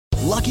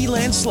Lucky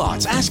Land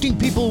Slots, asking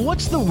people,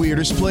 what's the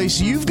weirdest place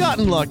you've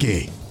gotten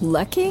lucky?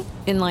 Lucky?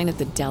 In line at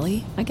the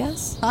deli, I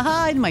guess?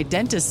 Aha, in my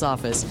dentist's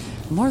office.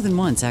 More than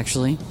once,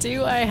 actually.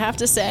 Do I have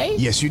to say?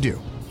 Yes, you do.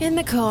 In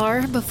the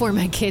car before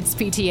my kids'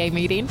 PTA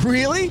meeting.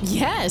 Really?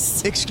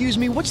 Yes. Excuse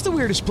me, what's the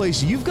weirdest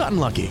place you've gotten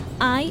lucky?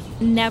 I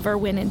never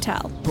win and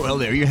tell. Well,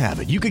 there you have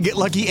it. You can get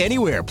lucky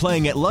anywhere,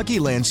 playing at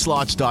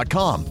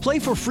LuckyLandSlots.com. Play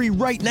for free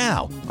right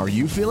now. Are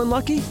you feeling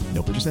lucky?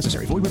 No purchase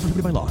necessary. Void where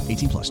prohibited by law.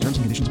 18 plus. Terms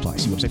and conditions apply.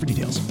 See website for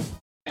details.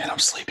 Man, I'm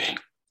sleepy.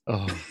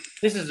 Oh.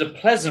 This is a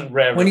pleasant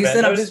rare. When you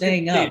said I'm Notice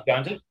staying up.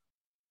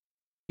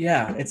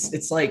 Yeah,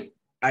 it's like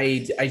why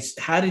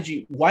did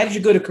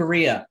you go to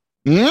Korea?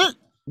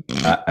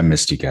 I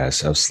missed you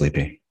guys. I was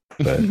sleepy,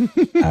 but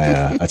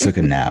I took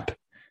a nap,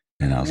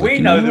 and I was we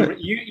like, know know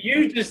that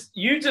you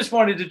just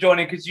wanted to join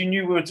in because you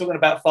knew we were talking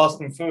about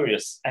Fast and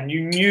Furious, and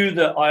you knew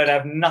that I'd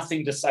have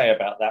nothing to say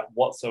about that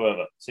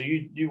whatsoever. So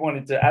you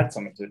wanted to add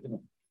something to it, didn't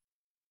you?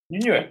 You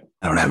knew it.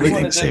 I don't have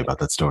anything to say about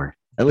that story.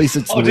 At least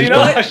it's do you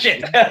know that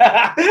shit?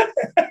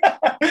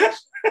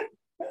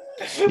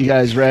 You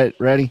guys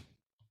ready?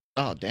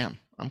 Oh, damn.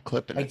 I'm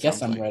clipping. I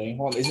guess I'm ready.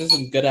 Well, is this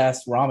some good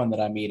ass ramen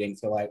that I'm eating?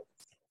 So like,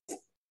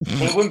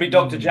 Well, it wouldn't be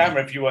Dr. Jammer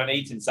if you weren't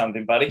eating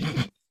something, buddy.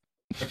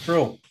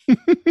 true.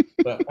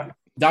 But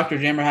Dr.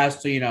 Jammer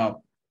has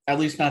to, at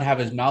least not have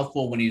his mouth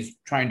full when he's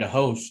trying to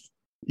host.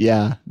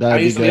 Yeah, I that'd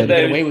be used to get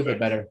good. away with it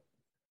better.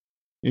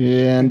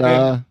 And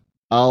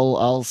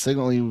I'll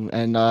signal you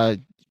and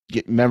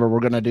remember we're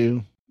gonna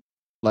do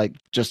like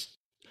just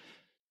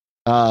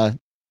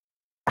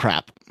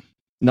crap.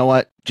 You know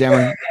what,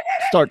 Jammer?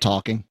 Start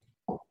talking.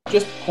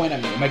 Just point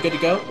at me. Am I good to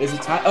go? Is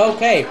it time?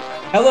 Okay.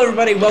 Hello,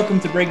 everybody.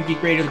 Welcome to Breaking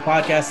Geek Radio, the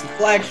podcast, the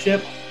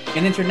flagship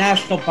and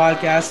international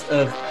podcast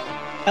of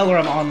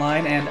Hellerum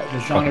Online and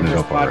the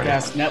Genreverse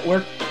Podcast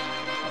Network.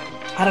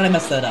 How did I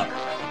mess that up?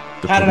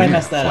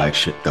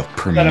 The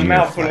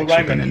premier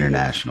flagship and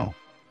international.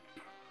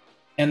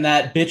 And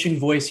that bitching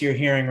voice you're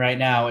hearing right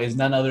now is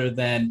none other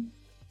than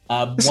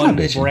It's one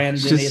not bitching.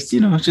 Brandon. It's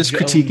just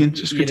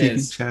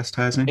critiquing,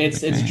 chastising.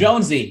 It's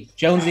Jonesy.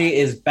 Jonesy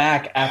is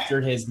back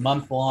after his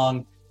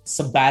month-long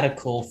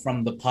sabbatical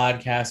from the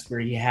podcast where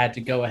he had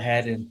to go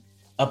ahead and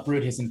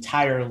uproot his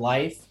entire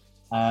life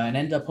and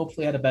end up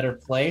hopefully at a better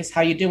place.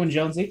 How you doing,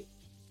 Jonesy?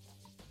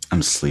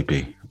 I'm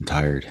sleepy. I'm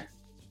tired.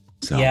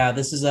 So Yeah,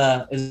 this is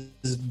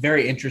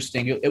very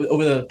interesting.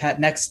 Over the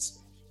next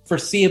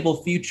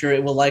foreseeable future,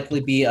 it will likely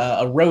be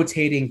a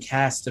rotating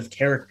cast of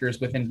characters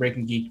within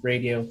Breaking Geek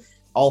Radio.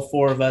 All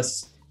four of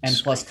us and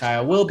plus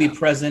Kyle will be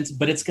present,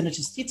 but it's gonna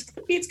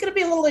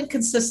be a little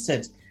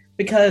inconsistent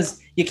because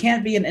you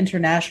can't be an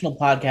international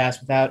podcast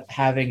without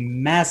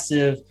having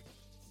massive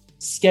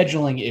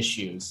scheduling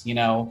issues.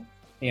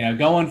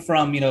 Going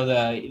from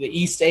the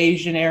East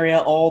Asian area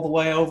all the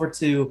way over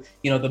to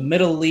the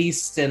Middle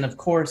East and of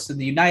course in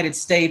the United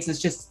States.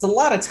 It's a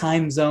lot of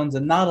time zones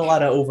and not a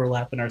lot of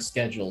overlap in our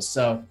schedules.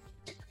 So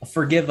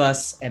forgive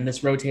us and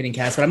this rotating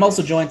cast. But I'm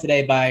also joined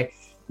today by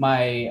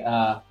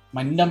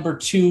my number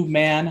two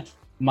man,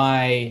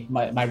 my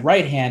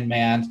right hand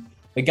man,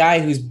 the guy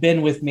who's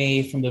been with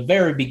me from the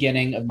very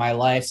beginning of my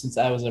life since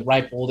I was a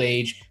ripe old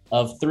age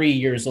of 3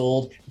 years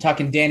old. I'm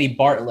talking Danny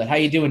Bartlett. How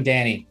you doing,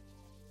 Danny?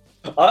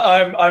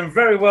 I'm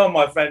very well,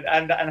 my friend,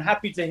 and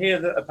happy to hear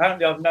that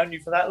apparently I've known you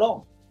for that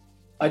long.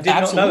 I did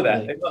not know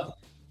that.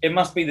 It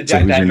must be the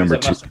Jack Daniels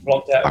that must have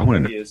blocked out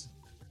for years.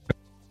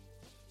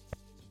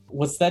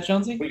 What's that,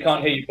 Jonesy? We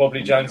can't hear you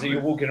properly, Jonesy.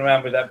 You're walking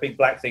around with that big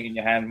black thing in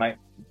your hand, mate.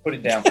 Put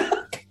it down.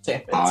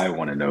 I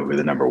want to know who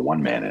the number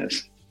one man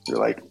is. You're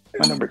like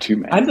my number two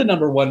man. I'm the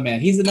number one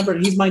man. He's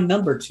my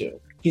number two.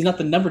 He's not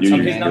the number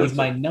two man. He's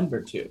my number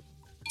two.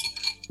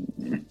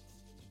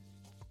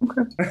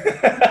 Okay.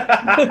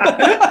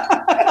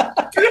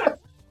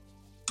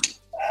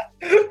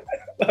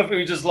 I think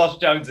we just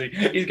lost Jonesy.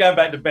 He's going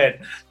back to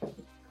bed.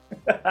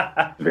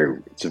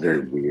 It's a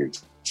very weird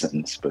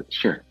sentence, but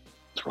sure,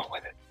 let's roll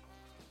with it.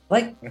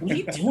 Like, what are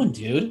you doing,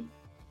 dude?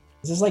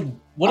 This is like,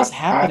 what is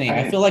happening?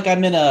 I feel like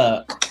I'm in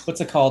a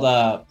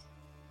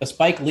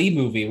Spike Lee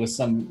movie with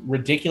some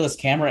ridiculous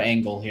camera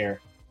angle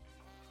here.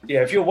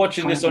 Yeah, if you're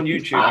watching this on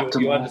YouTube,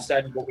 you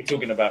understand what we're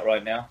talking about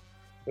right now.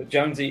 But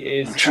Jonesy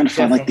is. I'm trying to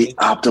find like the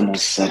optimal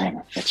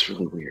setting. That's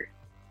really weird.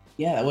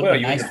 Yeah, that would have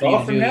been nice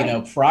for you to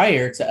do,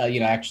 prior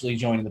to actually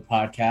joining the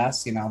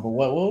podcast. But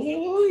what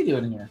are we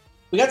doing here?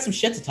 We got some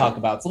shit to talk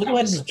about, so let's go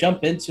ahead and just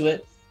jump into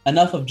it.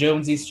 Enough of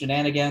Jonesy's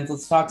shenanigans.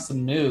 Let's talk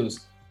some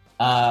news.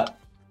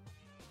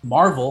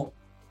 Marvel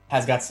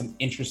has got some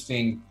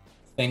interesting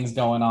things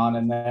going on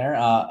in there,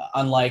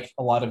 unlike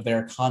a lot of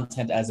their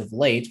content as of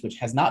late, which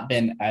has not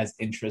been as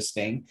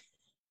interesting.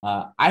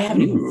 I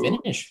haven't even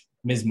finished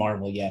Ms.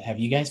 Marvel yet. Have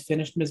you guys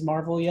finished Ms.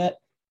 Marvel yet?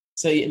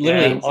 So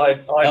literally,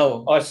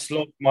 I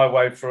slogged my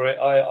way through it.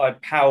 I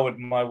powered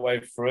my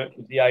way through it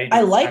with the aid. I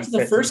liked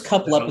the first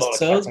couple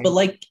episodes, but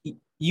like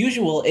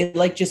usual, it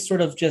like just sort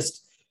of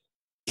just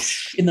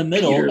in the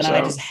middle, and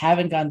I just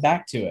haven't gone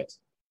back to it.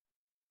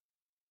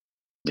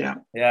 Yeah.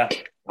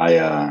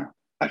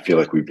 I feel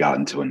like we've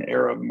gotten to an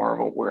era of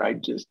Marvel where I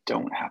just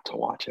don't have to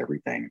watch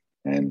everything.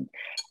 And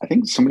I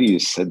think somebody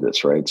said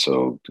this, right?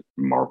 So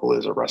Marvel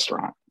is a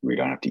restaurant. We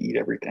don't have to eat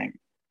everything.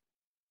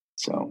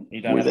 So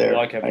You don't we're have to there.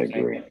 like I everything.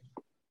 agree.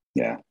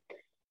 Yeah.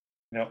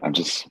 Yep. I'm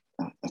just,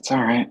 that's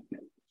all right.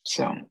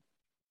 So I'm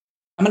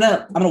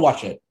gonna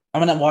watch it.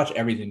 I'm gonna watch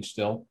everything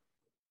still.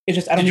 It's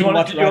just I don't need to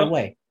watch it right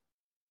away.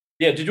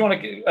 Yeah. Did you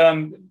want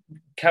to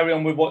carry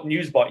on with what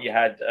news bite you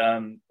had,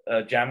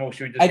 Jam, or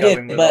should we just go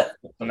in with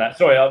on that?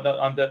 Sorry,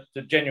 I'm the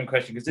genuine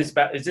question. Is this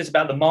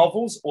about the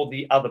Marvels or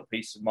the other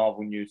piece of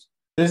Marvel news?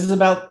 This is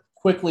about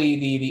quickly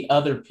the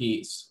other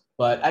piece,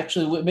 but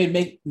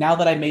actually, now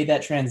that I made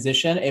that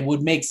transition, it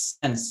would make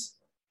sense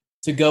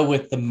to go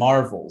with the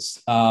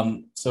Marvels.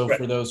 So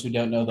for those who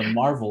don't know, the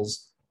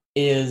Marvels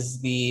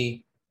is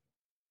the,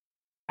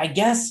 I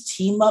guess,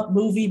 team up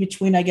movie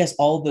between, I guess,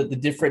 all the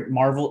different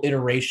Marvel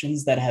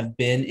iterations that have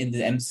been in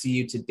the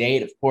MCU to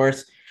date. Of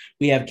course,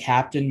 we have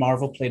Captain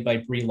Marvel played by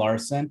Brie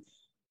Larson.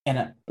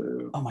 And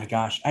oh my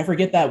gosh, I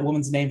forget that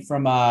woman's name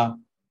from the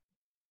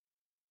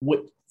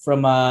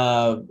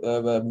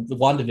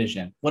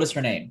WandaVision. What is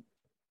her name?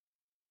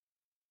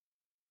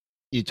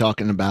 You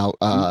talking about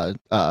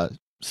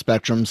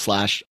Spectrum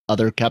 /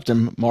 other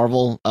Captain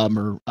Marvel,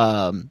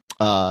 Monica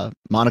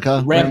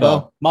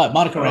Rambeau?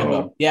 Monica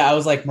Rambeau. Yeah, I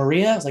was like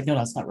Maria. I was like, no,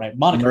 that's not right.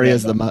 Monica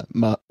Maria's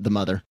Rambeau. the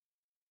mother.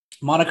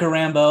 Monica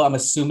Rambeau, I'm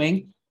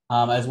assuming,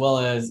 as well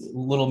as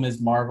Little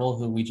Ms. Marvel,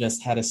 who we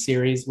just had a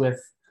series with.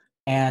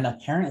 And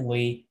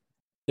apparently,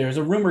 there's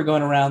a rumor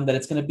going around that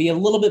it's going to be a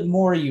little bit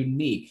more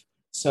unique.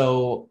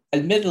 So,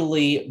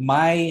 admittedly,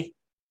 my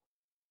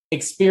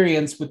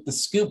experience with the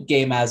Scoop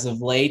game as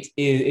of late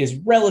is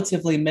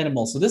relatively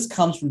minimal. So, this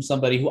comes from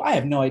somebody who I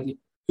have no idea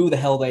who the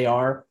hell they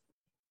are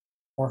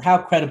or how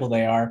credible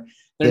they are.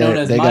 They're known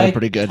as they got a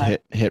pretty good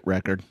hit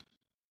record.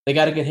 They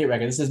got a good hit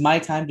record. This is My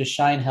Time to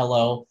Shine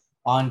Hello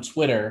on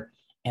Twitter.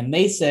 And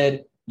they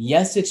said,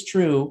 yes, it's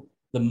true.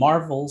 The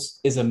Marvels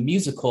is a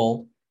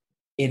musical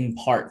in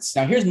parts.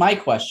 Now, here's my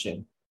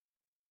question.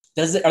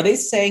 Are they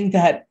saying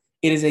that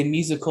it is a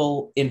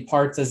musical in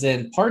parts as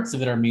in parts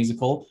of it are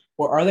musical,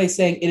 or are they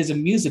saying it is a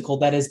musical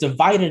that is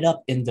divided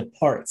up into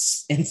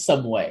parts in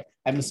some way?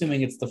 I'm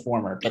assuming it's the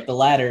former, but the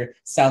latter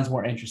sounds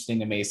more interesting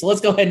to me. So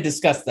let's go ahead and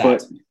discuss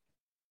that.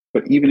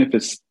 But even if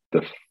it's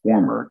the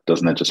former,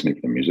 doesn't that just make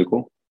it a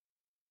musical?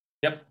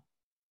 Yep.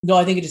 No,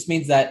 I think it just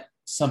means that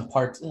some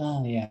parts.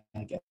 Yeah,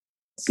 I guess.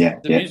 Yeah.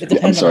 It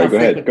depends. I'm sorry. On go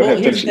how ahead. Go ahead.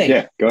 Here's the thing.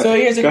 Yeah. Go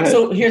ahead.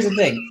 So here's the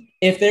thing.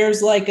 If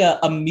there's like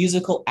a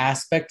musical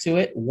aspect to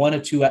it, one or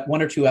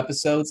two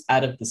episodes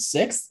out of the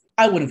 6,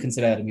 I wouldn't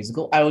consider that a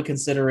musical. I would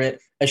consider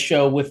it a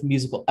show with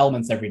musical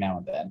elements every now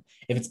and then.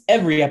 If it's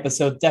every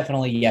episode,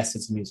 definitely yes,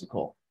 it's a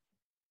musical.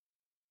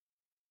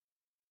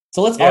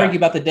 So let's argue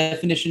about the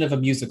definition of a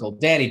musical.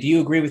 Danny, do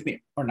you agree with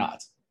me or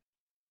not?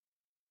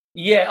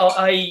 Yeah,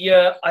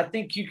 I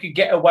think you could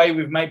get away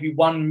with maybe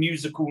one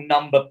musical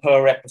number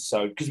per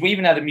episode, because we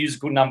even had a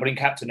musical number in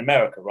Captain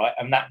America, right?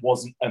 And that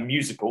wasn't a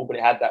musical, but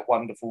it had that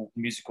wonderful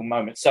musical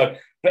moment. So,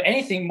 but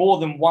anything more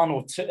than one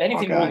or two,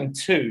 anything more than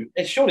two,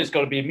 it's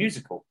got to be a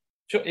musical.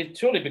 It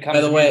surely becomes.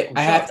 By the way,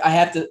 I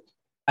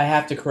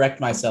have to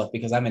correct myself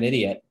because I'm an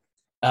idiot.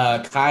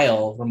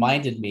 Kyle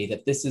reminded me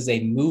that this is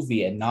a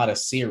movie and not a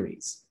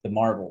series. The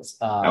Marvels.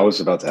 I was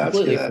about to ask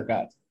you that.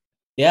 Forgot.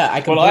 Yeah,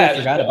 I completely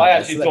forgot about that. I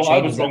actually thought I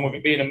was wrong with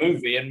it being a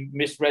movie and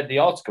misread the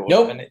article.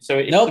 Nope.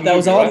 That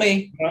was all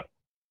me. Right?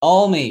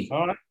 All me.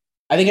 All right.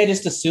 I think I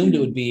just assumed it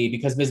would be,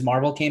 because Ms.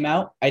 Marvel came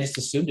out, I just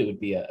assumed it would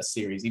be a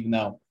series, even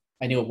though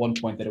I knew at one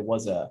point that it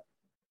was a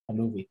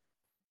movie.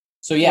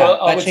 So yeah,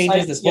 that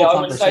changes this whole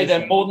conversation. I would say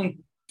there are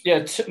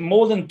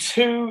more than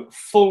 2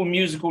 full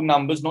musical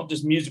numbers, not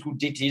just musical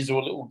ditties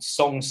or little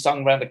songs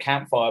sung around a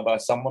campfire by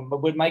someone,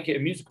 but would make it a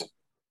musical,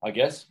 I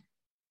guess.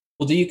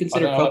 Well, do you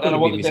consider I don't know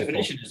what the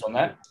definition is on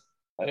that.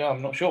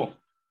 I'm not sure.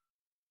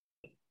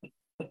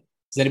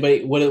 Does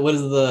anybody? What is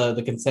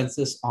the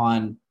consensus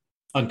on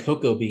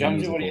Coco being a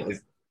musical?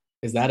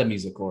 Is that a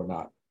musical or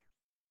not?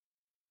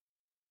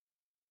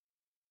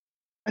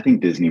 I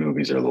think Disney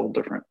movies are a little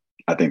different.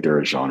 I think they're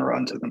a genre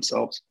unto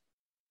themselves.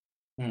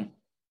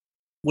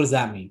 What does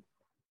that mean?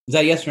 Is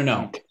that yes or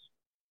no?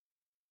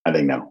 I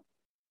think no.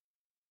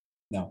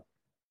 No.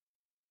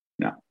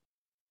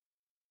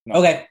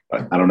 Okay.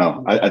 I don't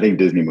know. I think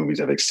Disney movies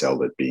have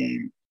excelled at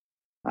being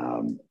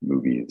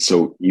movies.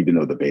 So even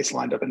though the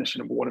baseline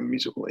definition of what a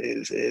musical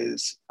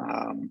is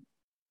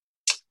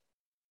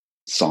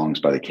songs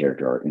by the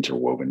character are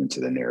interwoven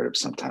into the narrative,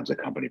 sometimes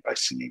accompanied by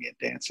singing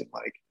and dancing,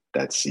 like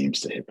that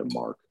seems to hit the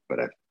mark. But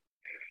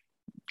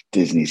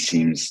Disney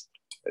seems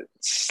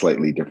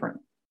slightly different.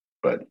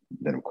 But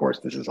then, of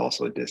course, this is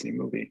also a Disney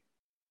movie.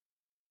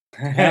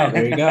 Yeah,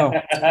 there you go.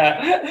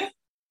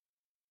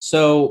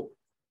 So,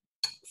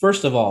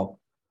 first of all,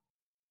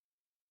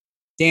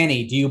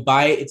 Danny, do you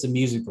buy it's a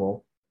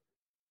musical?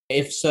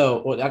 If so,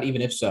 or not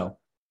even if so,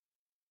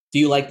 Do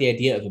you like the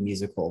idea of a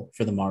musical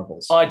for the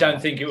Marvels? I don't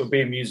think it would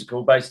be a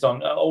musical based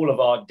on all of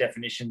our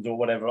definitions or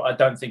whatever. I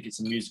don't think it's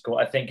a musical.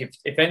 I think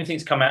if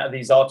anything's come out of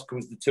these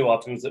articles, the two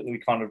articles that we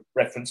kind of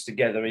referenced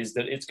together, is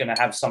that it's going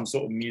to have some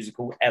sort of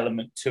musical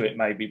element to it,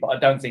 maybe. But I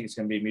don't think it's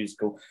going to be a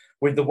musical.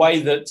 With the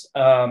way that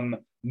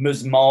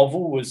Ms.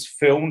 Marvel was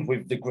filmed,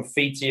 with the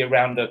graffiti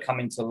around her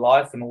coming to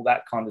life and all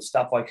that kind of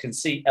stuff, I can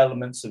see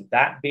elements of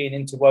that being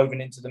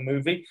interwoven into the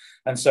movie.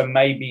 And so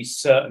maybe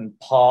certain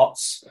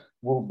parts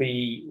will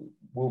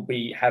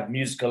have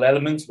musical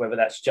elements, whether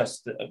that's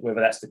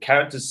the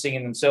characters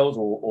singing themselves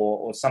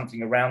or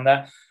something around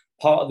that.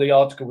 Part of the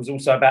article was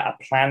also about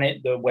a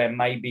planet where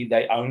maybe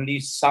they only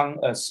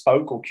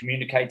spoke or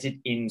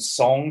communicated in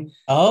song.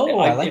 Oh,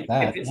 I like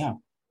that.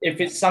 If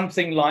it's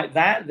something like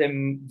that,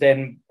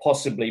 then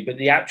possibly. But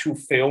the actual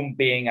film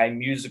being a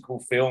musical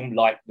film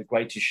like The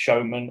Greatest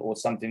Showman or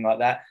something like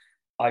that,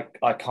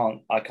 I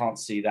can't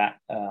see that.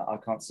 I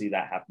can't see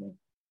that happening.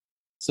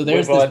 So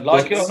there's whether this I'd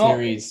like it or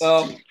series.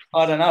 not.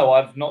 I don't know.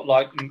 I've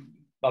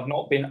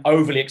not been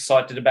overly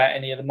excited about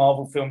any of the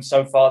Marvel films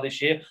so far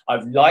this year.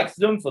 I've liked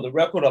them, for the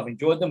record. I've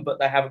enjoyed them, but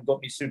they haven't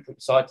got me super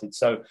excited.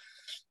 So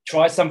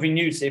try something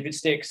new, see if it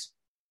sticks.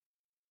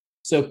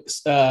 So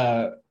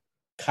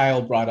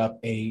Kyle brought up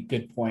a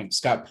good point.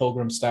 Scott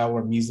Pilgrim style,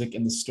 where music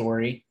in the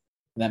story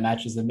that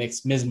matches the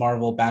mix. Ms.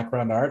 Marvel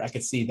background art, I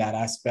could see that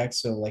aspect.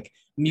 So like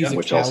musicality,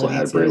 which also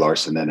had Brie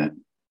Larson in it.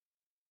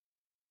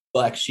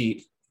 Black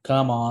Sheep,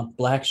 come on.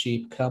 Black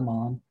Sheep, come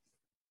on.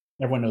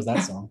 Everyone knows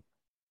that song.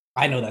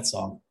 I know that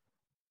song.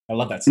 I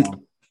love that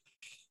song.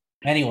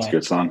 Anyway, it's a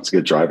good song. It's a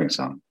good driving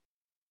song.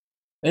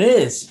 It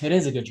is. It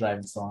is a good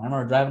driving song. I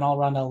remember driving all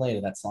around LA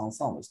to that song. The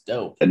song was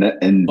dope. And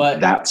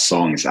that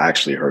song is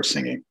actually her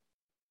singing.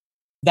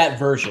 That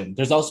version.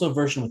 There's also a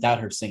version without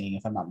her singing,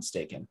 if I'm not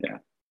mistaken. Yeah.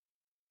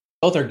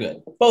 Both are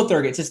good. Both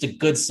are good. It's just a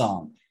good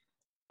song.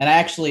 And I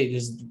actually,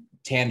 just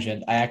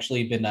tangent, I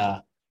actually been,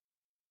 I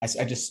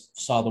just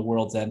saw The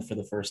World's End for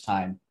the first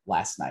time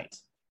last night.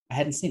 I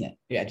hadn't seen it.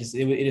 Yeah,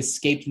 it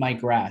escaped my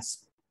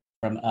grasp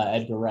from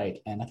Edgar Wright,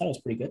 and I thought it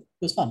was pretty good. It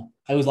was fun.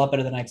 It was a lot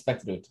better than I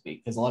expected it to be,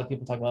 because a lot of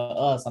people talk about,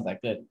 oh, it's not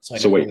that good.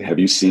 So wait, have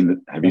you seen the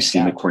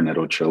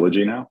Cornetto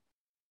trilogy now?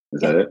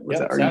 Is that it?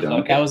 Are you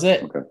done? That was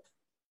it. Okay.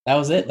 That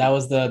was it. That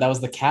was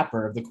the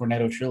capper of the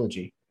Cornetto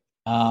trilogy.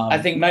 I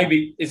think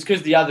maybe it's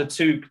because the other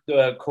two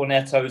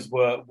Cornettos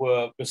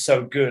were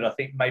so good. I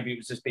think maybe it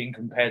was just being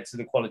compared to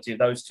the quality of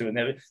those two, and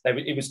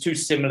it was too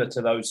similar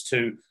to those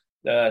two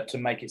to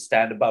make it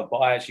stand above. But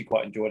I actually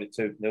quite enjoyed it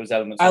too. There was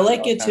elements. I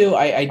like it too.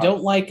 I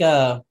don't like.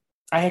 I'm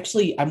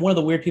one of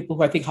the weird people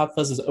who I think Hot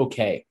Fuzz is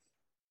okay.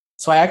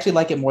 So I actually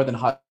like it more than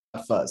Hot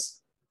Fuzz.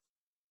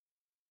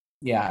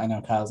 Yeah, I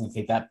know Kyle's gonna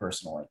take that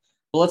personally.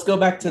 But let's go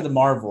back to the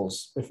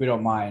Marvels, if we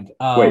don't mind.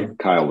 Wait,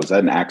 Kyle, was that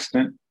an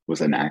accident? Was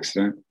that an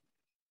accident?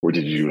 Or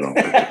did you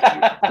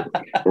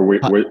or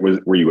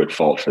were you at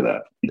fault for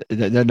that?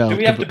 No. Do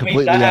we have to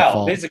beat that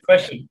out? Here's a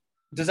question.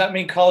 Does that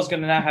mean Carl's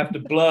going to now have to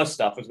blur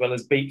stuff as well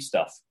as beep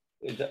stuff?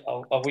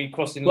 Are we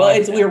crossing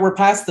lines? Well, we're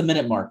past the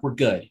minute mark. We're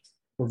good.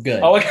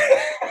 Oh, okay.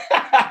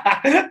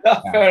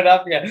 Fair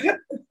enough, yeah.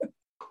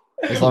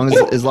 As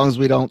long as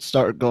we don't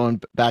start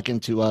going back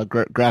into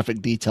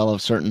graphic detail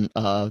of certain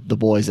The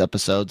Boys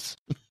episodies.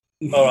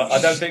 All right.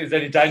 I don't think there's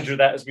any danger of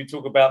that as we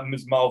talk about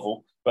Ms.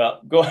 Marvel,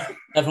 but go on.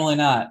 Definitely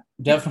not.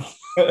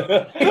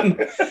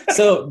 Definitely.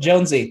 So,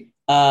 Jonesy,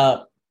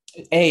 A,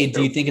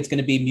 do you think it's going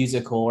to be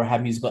musical or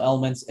have musical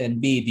elements?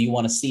 And B, do you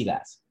want to see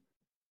that?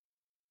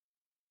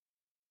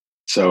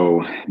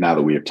 So now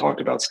that we have talked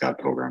about Scott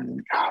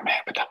Pilgrim, oh man,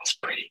 but that was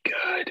pretty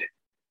good.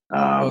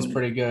 That was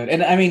pretty good.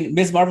 And I mean,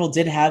 Ms. Marvel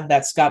did have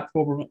that Scott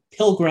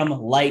Pilgrim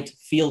light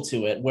feel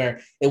to it,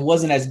 where it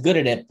wasn't as good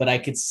at it, but I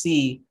could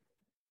see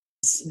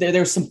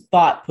there's some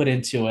thought put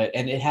into it,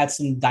 and it had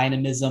some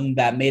dynamism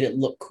that made it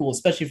look cool,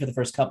 especially for the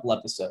first couple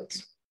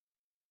episodes.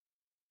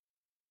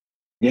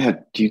 Yeah,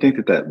 do you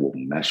think that will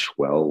mesh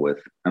well with?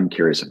 I'm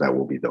curious if that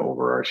will be the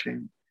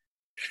overarching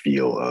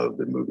feel of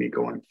the movie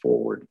going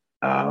forward.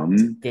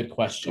 Good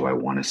question. Do I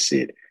want to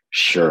see it?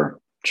 Sure,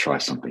 try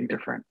something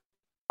different.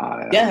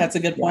 Yeah, that's a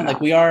good point.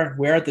 Like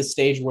we're at this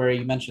stage where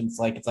you mentioned it's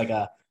like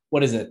a,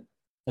 what is it?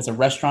 It's a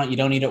restaurant. You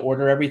don't need to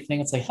order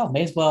everything. It's like, hell,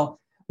 may as well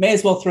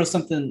throw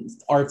something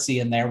artsy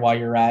in there while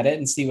you're at it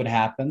and see what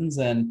happens.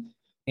 And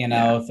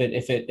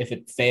if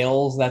it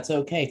fails, that's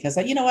okay, because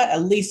you know what?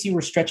 At least you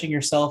were stretching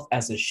yourself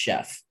as a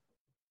chef.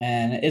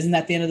 And isn't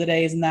that the end of the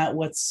day? Isn't that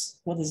what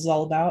this is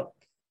all about?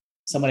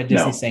 Someone at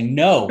Disney saying,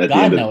 "No,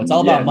 God, no, it's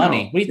all about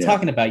money." What are you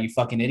talking about, you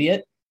fucking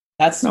idiot?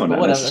 That's not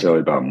necessarily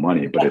about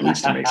money, but at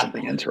least to make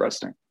something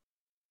interesting,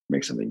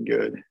 make something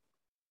good.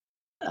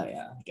 Oh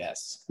yeah, I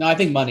guess. No, I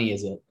think money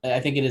is it. I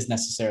think it is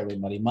necessarily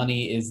money.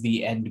 Money is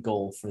the end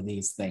goal for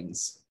these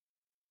things,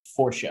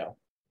 for show.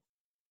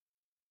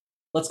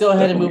 Let's go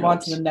ahead and move on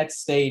to the next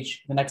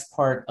stage, the next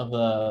part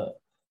of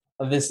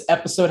this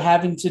episode,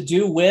 having to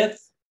do with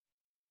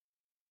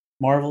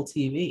Marvel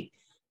TV.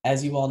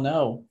 As you all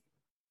know,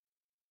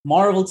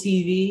 Marvel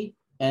TV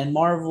and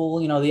Marvel,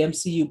 the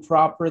MCU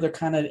proper, they're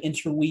kind of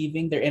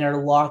interweaving, they're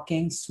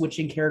interlocking,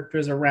 switching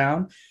characters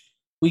around.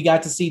 We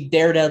got to see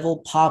Daredevil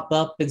pop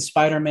up in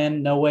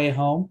Spider-Man No Way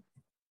Home.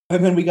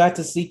 And then we got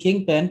to see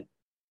Kingpin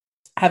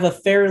have a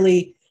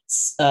fairly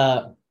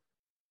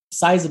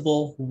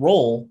sizable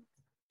role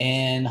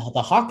in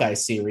the Hawkeye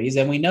series.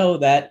 And we know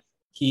that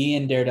he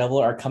and Daredevil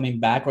are coming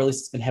back, or at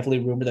least it's been heavily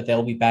rumored that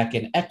they'll be back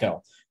in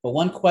Echo. But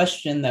one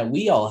question that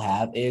we all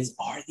have is,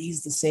 are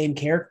these the same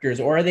characters,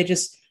 or are they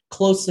just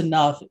close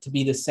enough to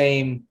be the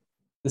same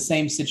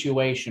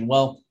situation?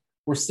 Well,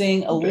 we're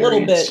seeing a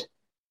little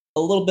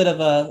bit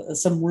of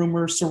some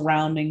rumors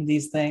surrounding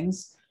these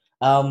things.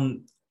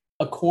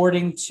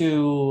 According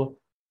to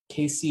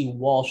Casey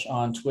Walsh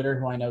on Twitter,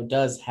 who I know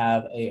does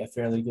have a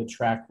fairly good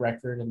track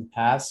record in the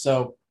past.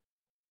 So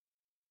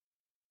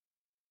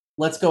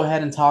let's go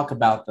ahead and talk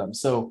about them.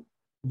 So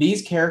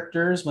these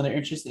characters, when they're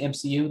introduced in the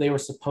MCU,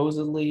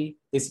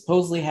 they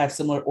supposedly have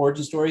similar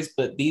origin stories,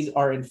 but these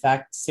are in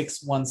fact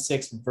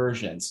 616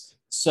 versions.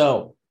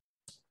 So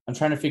I'm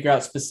trying to figure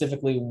out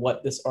specifically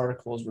what this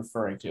article is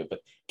referring to, but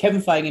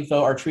Kevin Feige and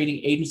Fo are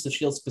treating Agents of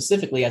S.H.I.E.L.D.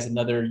 specifically as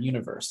another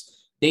universe.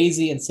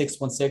 Daisy and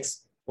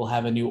 616 will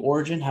have a new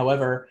origin.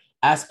 However,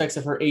 aspects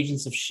of her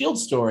Agents of S.H.I.E.L.D.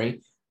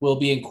 story will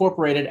be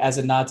incorporated as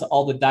a nod to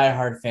all the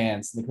diehard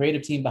fans. The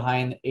creative team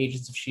behind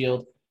Agents of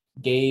S.H.I.E.L.D.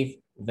 gave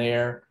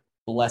their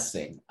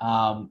blessing.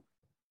 And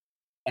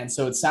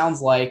so it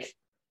sounds like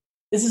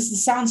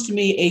this sounds to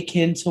me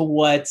akin to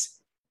what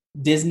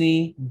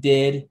Disney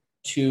did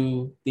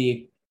to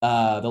the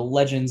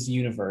Legends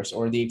universe,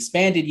 or the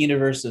expanded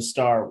universe of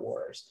Star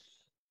Wars.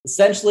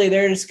 Essentially,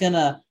 they're just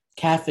gonna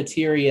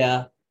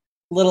cafeteria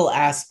little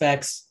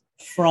aspects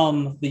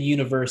from the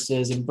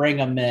universes and bring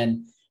them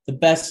in, the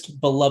best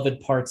beloved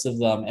parts of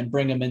them, and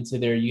bring them into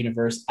their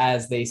universe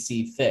as they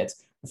see fit.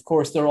 Of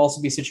course, there will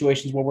also be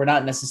situations where we're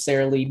not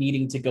necessarily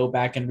needing to go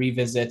back and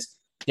revisit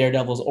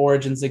Daredevil's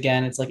origins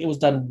again. It's like it was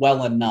done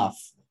well enough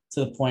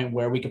to the point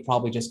where we could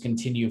probably just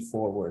continue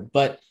forward.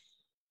 But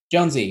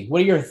Jonesy,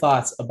 what are your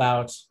thoughts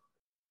about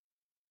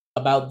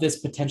this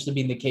potentially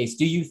being the case?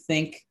 Do you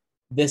think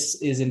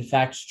this is in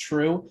fact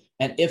true?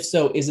 And if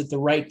so, is it the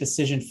right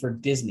decision for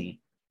Disney,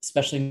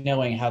 especially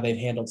knowing how they've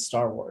handled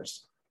Star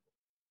Wars?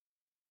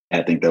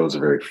 I think that was a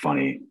very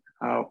funny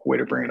way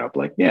to bring it up.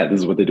 Like, yeah,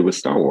 this is what they do with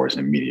Star Wars.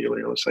 And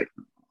immediately I was like,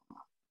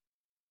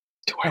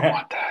 do I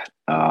want that?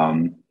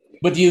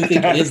 But do you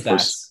think it is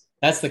that?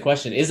 That's the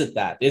question. Is it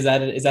that? Is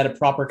that a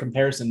proper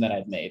comparison that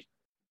I've made?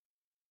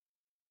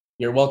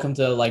 You're welcome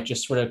to like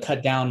just sort of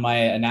cut down my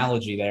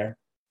analogy there.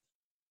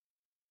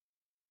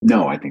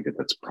 No, I think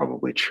that's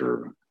probably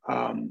true.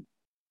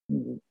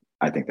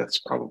 I think that's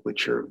probably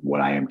true.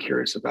 What I am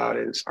curious about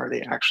is, are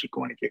they actually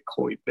going to get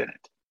Chloe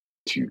Bennett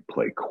to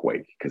play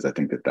Quake? Because I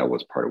think that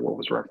was part of what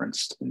was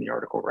referenced in the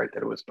article, right?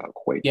 That it was about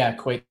Quake. Yeah,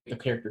 Quake, the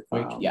character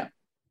Quake. Yeah.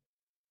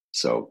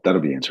 So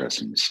that'll be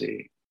interesting to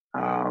see.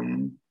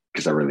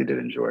 Because I really did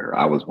enjoy her.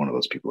 I was one of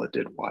those people that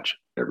did watch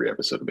every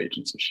episode of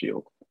Agents of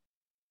S.H.I.E.L.D.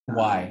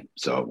 Why?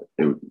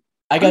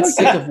 I got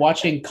sick of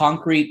watching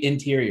concrete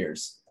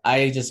interiors.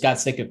 I just got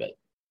sick of it.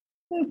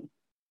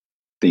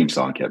 Theme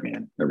song kept me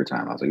in every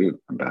time. I was like, ooh,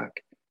 I'm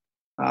back.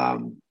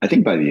 I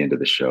think by the end of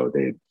the show,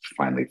 they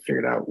finally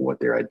figured out what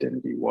their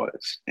identity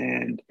was.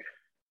 And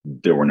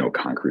there were no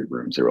concrete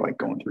rooms. They were like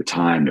going through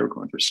time. They were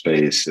going through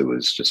space. It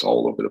was just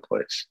all over the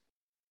place.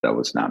 That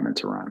was not meant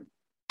to rhyme.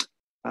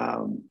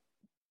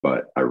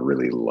 But I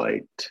really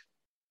liked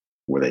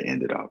where they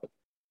ended up.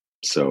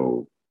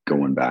 So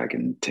going back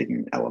and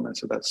taking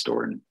elements of that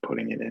story and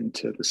putting it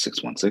into the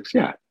 616,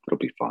 yeah, it'll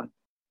be fun.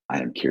 I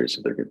am curious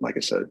if they're good. Like I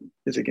said,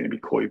 is it going to be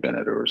Chloe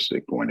Bennett or is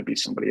it going to be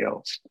somebody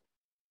else?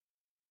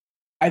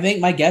 I think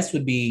my guess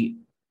would be,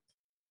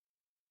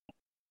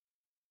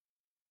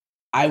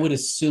 I would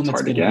assume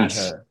it's going to be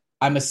her.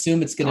 I'm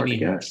assuming it's going to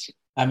be her.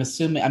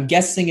 I'm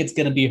guessing it's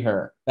going to be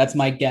her. That's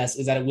my guess,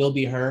 is that it will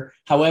be her.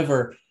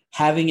 However,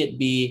 having it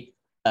be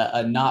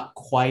a not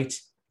quite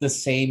the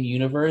same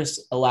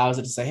universe allows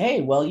it to say,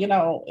 hey, well,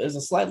 there's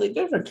a slightly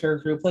different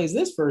character who plays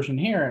this version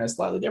here and a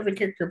slightly different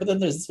character, but then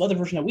there's this other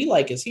version that we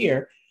like is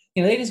here.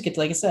 They just get to,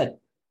 like I said,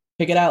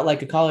 pick it out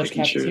like a college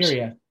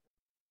cafeteria.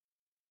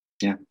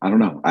 Yeah, I don't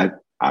know.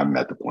 I'm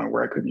at the point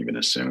where I couldn't even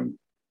assume.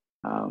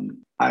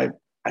 I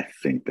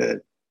think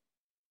that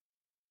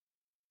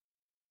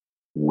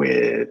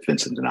with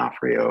Vincent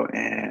D'Onofrio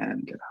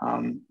and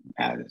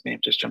his name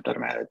just jumped out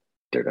of my head.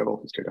 Daredevil.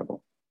 Who's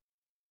Daredevil?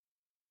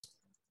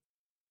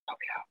 Oh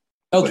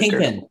yeah. Oh, Kingpin.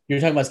 Daredevil? You're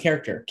talking about his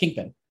character,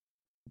 Kingpin.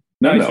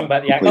 No.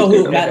 About the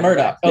actor. Matt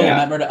Murdock. Yeah.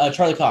 Matt Murdock.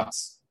 Charlie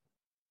Cox.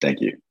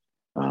 Thank you.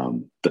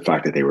 The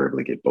fact that they were able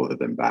to get both of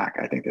them back,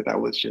 I think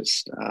that was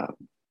just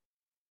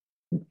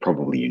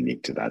probably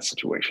unique to that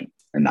situation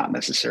and not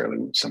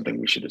necessarily something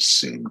we should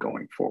assume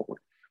going forward.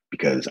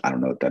 Because I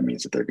don't know if that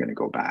means that they're going to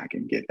go back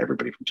and get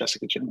everybody from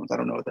Jessica Jones. I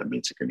don't know if that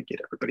means they're going to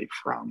get everybody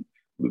from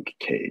Luke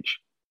Cage.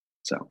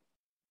 So,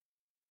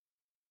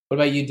 what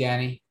about you,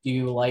 Danny? Do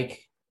you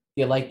like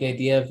the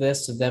idea of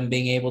this, of them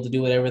being able to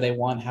do whatever they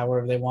want,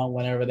 however they want,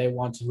 whenever they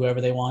want, to whoever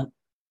they want?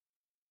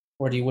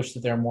 Or do you wish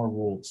that there are more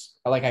rules?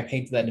 I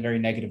painted that in a very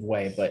negative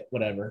way, but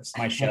whatever. It's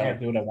my show. I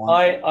do what I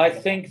want. I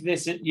think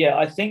this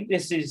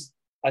is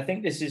I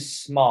think this is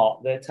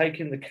smart. They're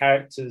taking the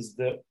characters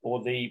the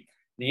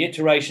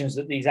iterations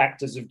that these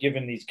actors have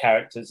given these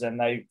characters, and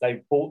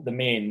they've brought them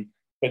in.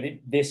 But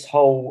this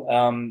whole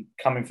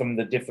coming from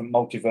the different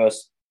multiverse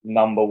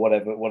number,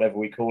 whatever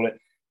we call it,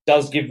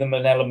 does give them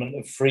an element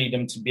of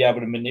freedom to be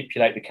able to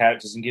manipulate the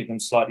characters and give them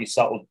slightly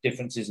subtle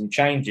differences and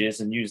changes,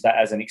 and use that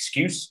as an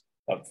excuse,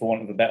 for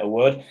want of a better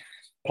word.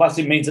 Plus,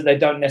 it means that they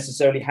don't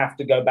necessarily have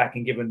to go back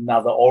and give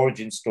another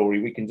origin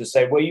story. We can just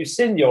say, well, you've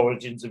seen the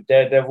origins of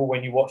Daredevil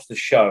when you watch the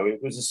show.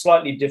 It was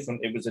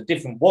a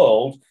different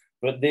world,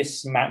 but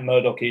this Matt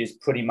Murdock is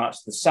pretty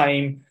much the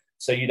same.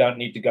 So you don't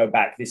need to go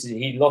back.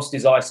 He lost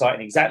his eyesight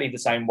in exactly the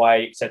same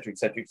way, et cetera, et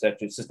cetera, et cetera.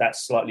 It's just that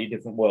slightly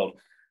different world.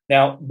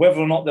 Now, whether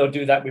or not they'll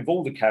do that with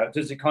all the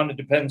characters, it kind of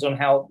depends on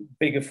how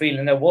big a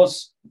feeling there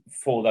was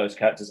for those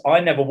characters. I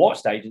never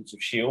watched Agents of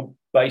S.H.I.E.L.D.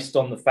 based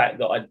on the fact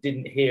that I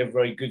didn't hear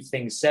very good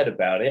things said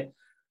about it.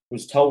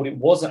 Was told it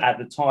wasn't at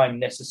the time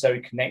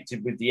necessarily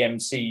connected with the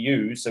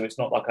MCU, so it's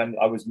not like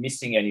I was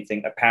missing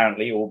anything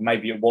apparently, or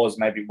maybe it was,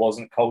 maybe it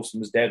wasn't. Coulson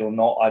was dead or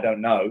not, I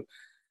don't know.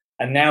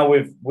 And now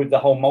with the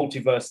whole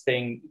multiverse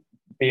thing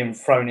being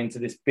thrown into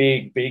this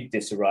big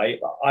disarray,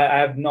 I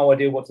have no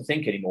idea what to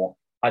think anymore.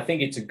 I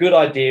think it's a good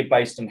idea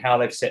based on how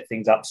they've set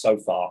things up so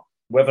far.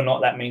 Whether or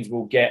not that means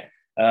we'll get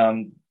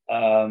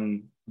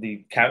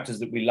the characters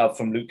that we love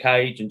from Luke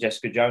Cage and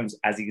Jessica Jones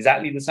as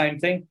exactly the same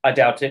thing, I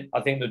doubt it. I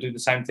think they'll do the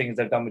same thing as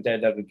they've done with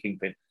Daredevil and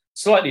Kingpin.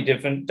 Slightly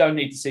different. Don't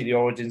need to see the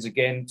origins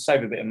again.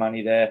 Save a bit of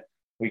money there.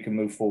 We can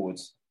move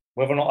forwards.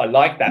 Whether or not I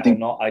like that or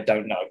not, I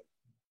don't know.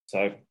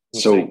 So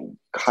we'll see.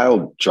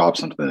 Kyle dropped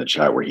something in the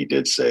chat where he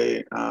did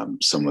say,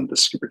 someone, the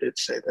Scooper did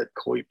say that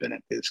Chloe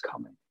Bennett is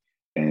coming.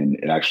 And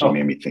it actually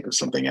made me think of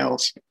something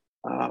else.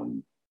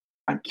 I'm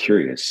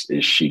curious,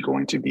 is she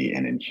going to be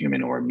an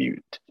Inhuman or a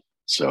mutant?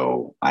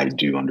 So I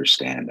do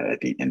understand that at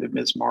the end of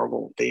Ms.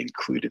 Marvel, they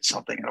included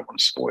something, and I don't want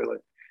to spoil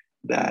it,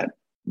 that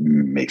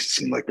makes it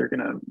seem like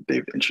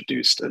they've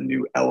introduced a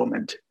new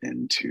element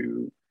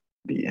into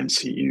the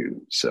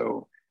MCU.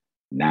 So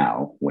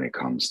now when it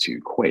comes to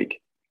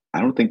Quake, I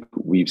don't think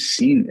we've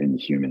seen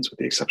Inhumans with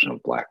the exception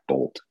of Black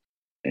Bolt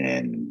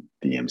and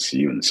the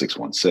MCU in the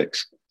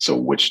 616. So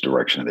which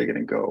direction are they going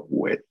to go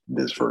with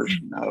this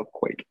version of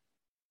Quake?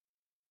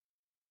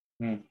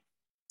 It's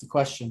a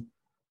question.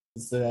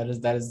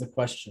 That is the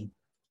question.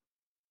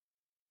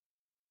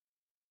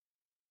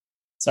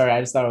 Sorry,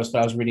 I just thought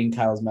I was reading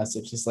Kyle's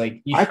message. It's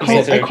like I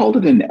called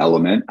it an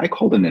element. I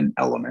called it an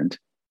element.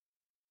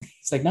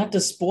 It's like, not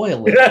to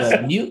spoil it,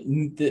 but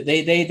mutant.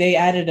 They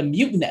added a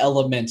mutant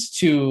element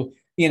to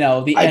the end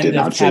of Captain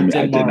Marvel.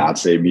 I did not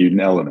say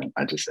mutant element.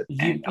 I just said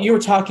you were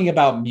talking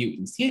about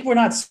mutants. We're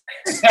not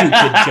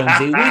stupid,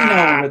 Jonesy. We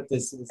know what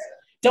this is.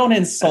 Don't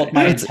insult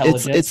my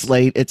intelligence. It's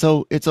late. It's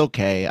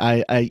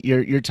okay.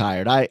 You're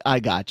tired. I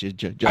got you.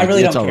 I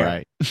really don't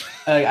care.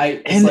 All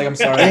right. I'm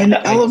sorry. An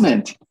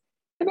element.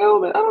 I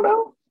don't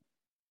know.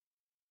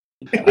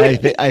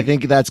 I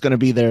think that's going to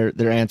be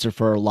their answer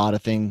for a lot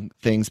of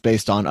things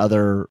based on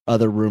other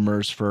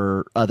rumors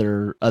for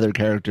other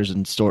characters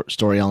and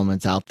story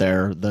elements out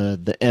there.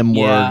 The M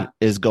word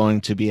is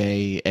going to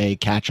be a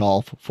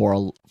catch-all for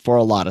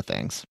a lot of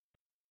things.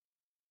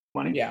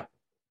 Money. Yeah.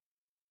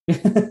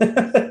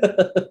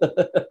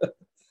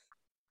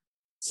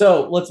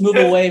 So let's move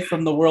away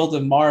from the world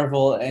of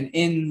Marvel and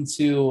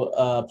into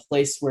a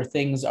place where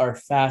things are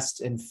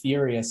fast and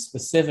furious,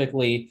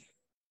 specifically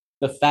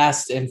the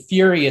Fast and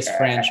Furious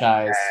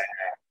franchise.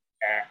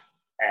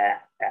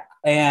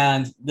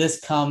 And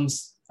this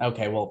comes,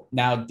 okay, well,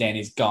 now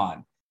Danny's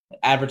gone.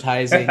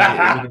 Advertising,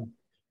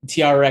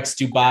 TRX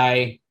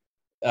Dubai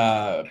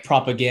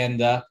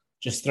propaganda,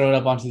 just throw it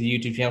up onto the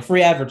YouTube channel.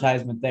 Free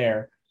advertisement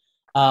there.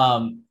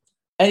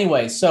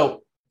 Anyway,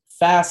 so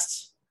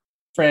Fast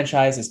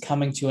franchise is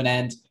coming to an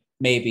end,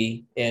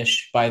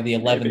 maybe-ish, by the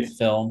 11th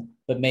film,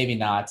 but maybe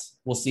not.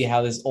 We'll see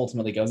how this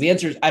ultimately goes. The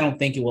answer is I don't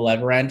think it will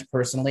ever end,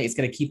 personally. It's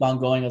going to keep on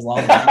going as long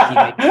as we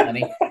keep making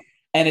money.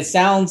 And it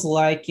sounds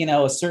like,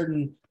 a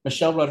certain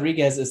Michelle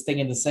Rodriguez is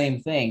thinking the same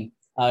thing.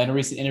 In a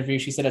recent interview,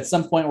 she said, at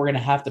some point, we're going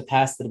to have to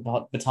pass the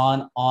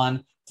baton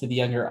on to the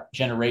younger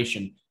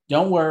generation.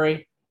 Don't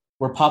worry.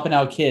 We're popping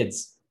out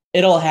kids.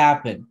 It'll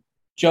happen.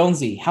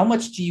 Jonesy, how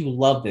much do you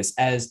love this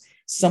as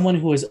someone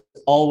who has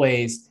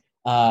always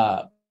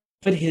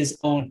put his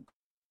own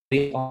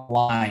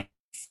line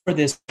for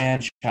this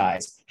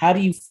franchise? How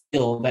do you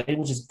feel that it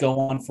will just go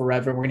on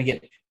forever? We're going to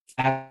get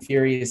Fast and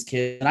Furious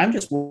kids. And I'm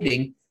just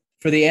waiting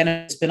for the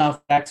anime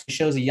spinoff that actually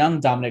shows a young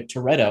Dominic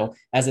Toretto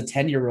as a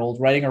 10-year-old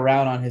riding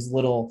around on his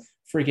little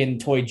freaking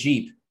toy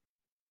Jeep.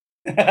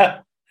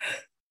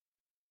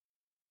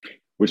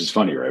 Which is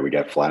funny, right? We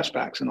got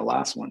flashbacks in the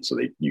last one, so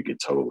you could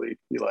totally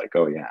be like,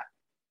 oh yeah,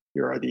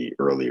 here are the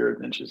earlier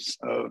adventures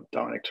of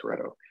Dominic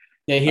Toretto.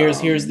 Yeah,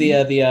 here's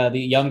the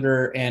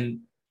younger and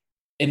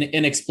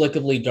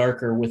inexplicably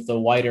darker with the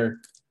wider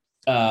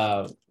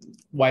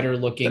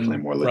looking definitely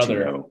more brother.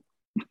 Latino.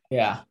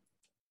 Yeah.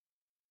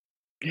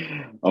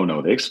 Oh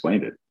no, they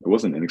explained it. It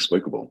wasn't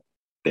inexplicable.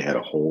 They had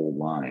a whole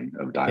line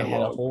of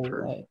dialogue.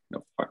 Line.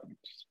 No fucking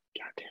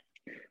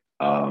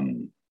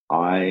goddamn.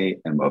 I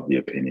am of the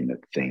opinion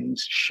that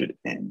things should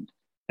end.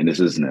 And this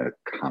isn't a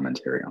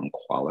commentary on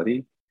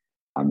quality.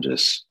 I'm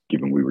just,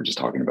 given we were just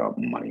talking about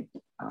money,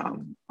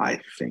 I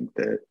think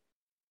that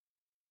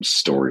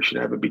story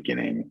should have a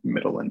beginning,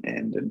 middle, and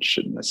end, and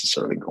shouldn't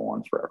necessarily go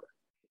on forever.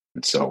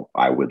 And so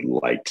I would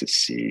like to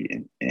see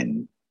an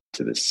end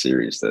to this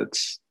series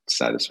that's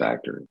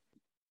satisfactory.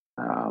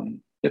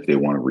 If they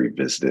want to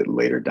revisit it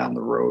later down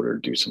the road or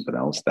do something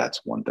else, that's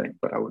one thing.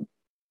 But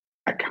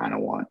I kind of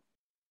want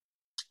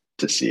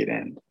to see it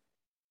end.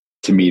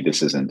 To me,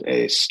 this isn't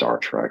a Star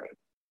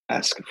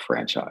Trek-esque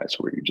franchise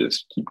where you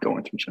just keep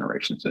going through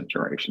generations and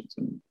generations.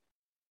 And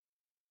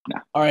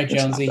all right,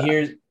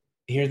 Jonesy,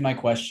 here's my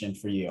question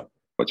for you.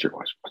 What's your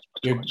question?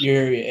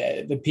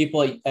 The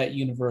people at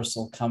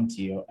Universal come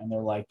to you and they're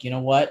like, you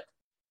know what?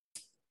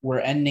 We're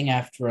ending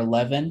after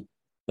 11,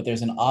 but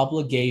there's an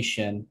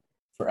obligation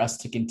for us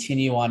to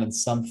continue on in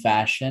some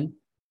fashion.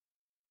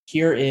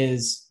 Here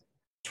is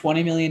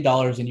 $20 million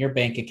in your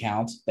bank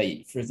account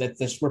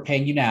that we're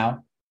paying you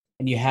now,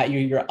 and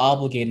you're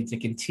obligated to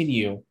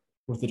continue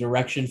with the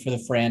direction for the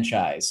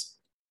franchise.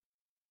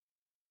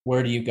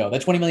 Where do you go?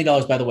 That $20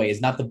 million, by the way,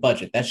 is not the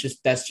budget. That's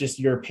just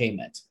your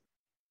payment.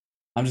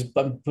 I'm just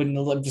giving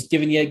a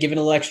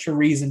little extra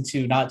reason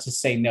to not to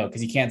say no,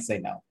 because you can't say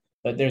no.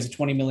 But there's a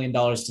 $20 million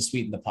to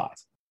sweeten the pot.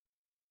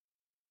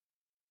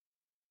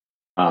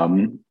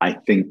 I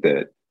think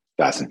that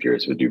Fast and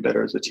Furious would do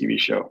better as a TV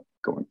show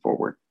going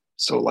forward.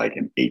 So like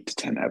an 8 to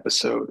 10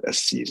 episode a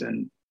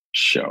season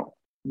show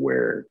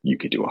where you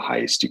could do a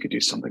heist, you could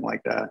do something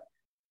like that,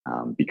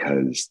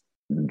 because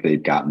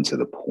they've gotten to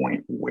the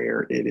point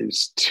where it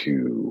has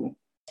to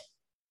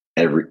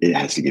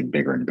get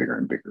bigger and bigger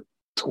and bigger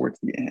towards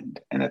the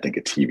end. And I think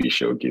a TV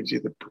show gives you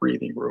the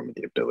breathing room and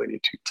the ability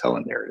to tell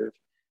a narrative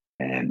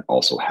and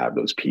also have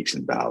those peaks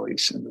and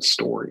valleys in the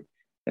story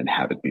and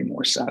have it be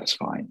more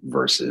satisfying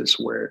versus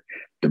where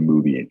the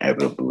movie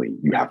inevitably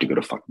you have to go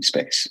to fucking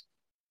space,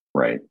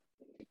 right?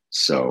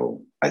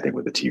 So I think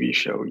with a TV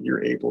show,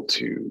 you're able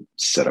to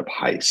set up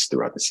heists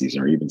throughout the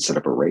season or even set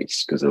up a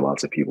race, because there are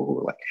lots of people who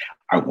are like,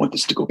 I want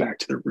this to go back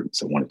to the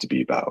roots. I want it to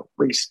be about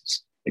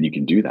races. And you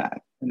can do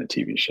that in a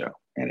TV show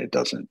and it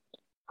doesn't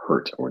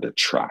hurt or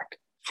detract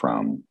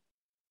from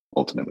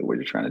ultimately what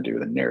you're trying to do,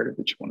 the narrative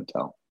that you want to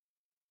tell.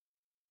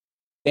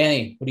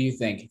 Danny, what do you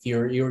think? If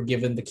you were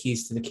given the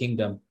keys to the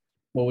kingdom,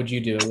 what would you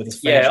do with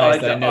this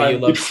franchise that I know you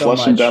love so much?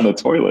 Flush them down the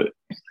toilet.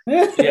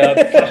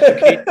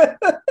 Yeah,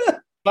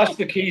 flush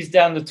the keys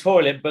down the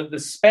toilet, but the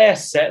spare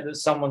set that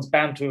someone's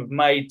bound to have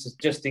made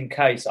just in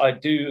case, I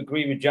do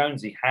agree with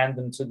Jonesy, hand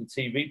them to the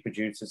TV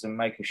producers and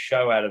make a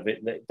show out of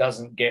it that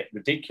doesn't get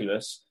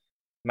ridiculous,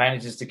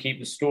 manages to keep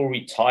the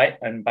story tight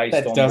and based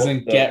on... That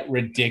doesn't get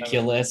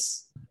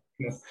ridiculous.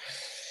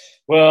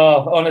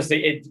 Well,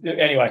 honestly,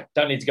 anyway,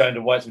 don't need to go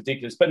into why it's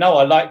ridiculous. But no,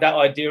 I like that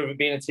idea of it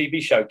being a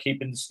TV show,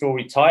 keeping the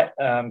story tight,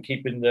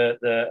 keeping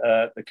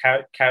the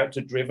character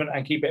driven,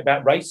 and keep it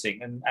about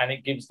racing. And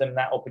it gives them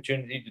that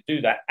opportunity to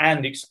do that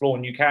and explore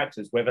new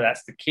characters, whether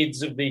that's the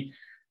kids of the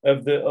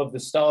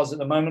stars at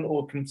the moment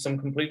or some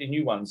completely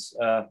new ones.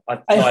 I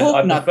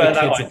hope not the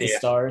kids of the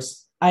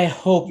stars. I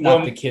hope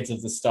not the kids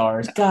of the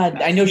stars.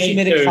 God, I know she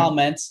made a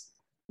comment.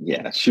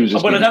 Yeah, she was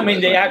just. But I don't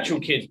mean the actual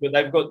kids, but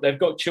they've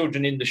got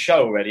children in the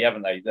show already,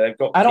 haven't they? They've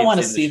got. I don't want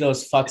to see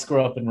those fucks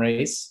grow up and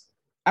race.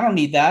 I don't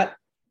need that.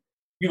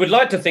 You would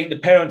like to think the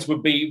parents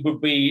would be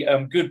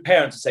good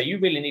parents to say you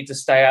really need to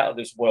stay out of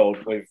this world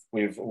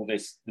with all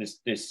this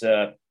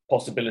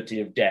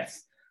possibility of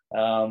death.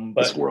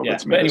 But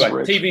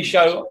anyway, TV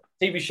show.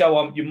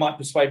 You might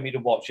persuade me to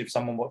watch if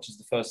someone watches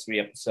the first 3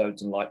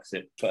 episodes and likes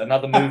it. But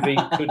another movie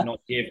could not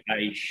give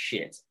a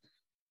shit.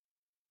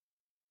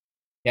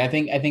 Yeah, I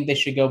think they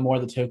should go more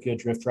the Tokyo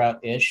Drift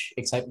route-ish,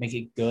 except make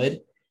it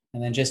good.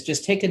 And then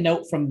just take a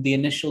note from the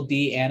initial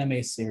D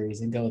anime series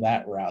and go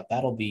that route.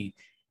 That'll be...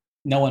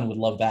 No one would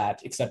love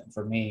that except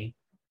for me.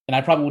 And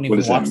I probably wouldn't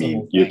even watch the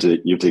whole thing.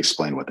 You have to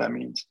explain what that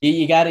means.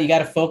 You got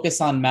to focus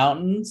on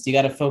mountains. You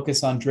got to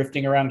focus on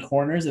drifting around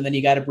corners. And then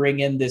you got to bring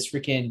in this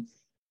freaking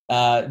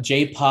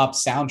J-pop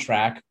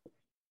soundtrack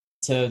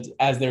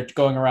as they're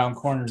going around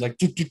corners, like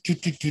and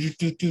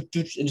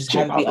just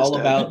have it be all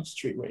about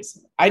street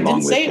racing. I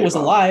didn't say it was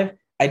alive.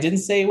 I didn't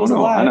say it was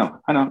alive. I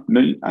know.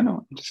 No, I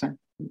know. I'm just saying.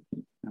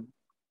 I'm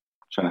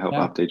trying to help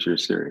update your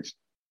series.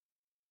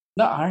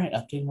 No, all right.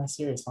 Update my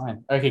series.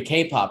 Fine. Okay,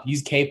 K-pop.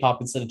 Use K-pop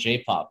instead of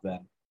J-pop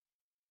then.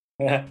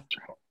 Yeah.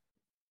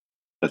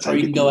 That's how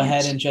you can go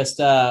ahead and just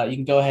you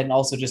can go ahead and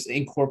also just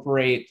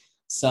incorporate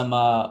some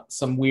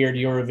weird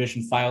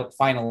Eurovision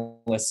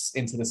finalists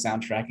into the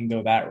soundtrack and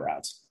go that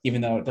route,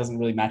 even though it doesn't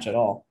really match at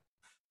all.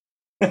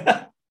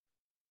 Let's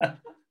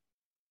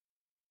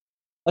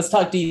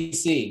talk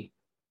DC.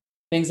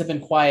 Things have been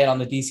quiet on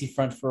the DC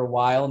front for a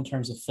while in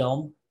terms of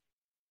film,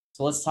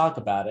 so let's talk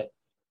about it.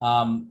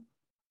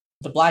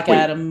 The Black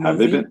Adam movie. Have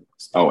they been?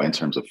 Oh, in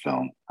terms of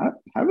film,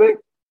 have they?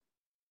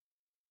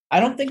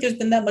 I don't think there's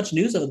been that much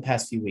news over the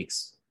past few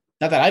weeks.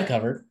 Not that I've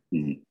covered.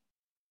 Mm-hmm.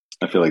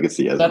 I feel like it's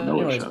the Ezra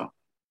Miller show.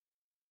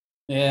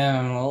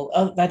 Yeah,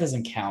 well, that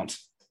doesn't count.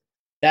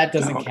 That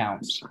doesn't Okay,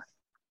 count.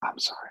 I'm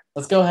sorry.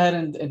 Let's go ahead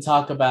and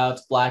talk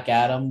about Black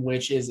Adam,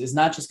 which is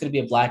not just going to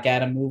be a Black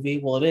Adam movie.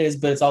 Well, it is,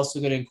 but it's also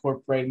going to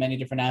incorporate many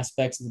different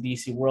aspects of the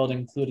DC world,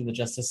 including the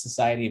Justice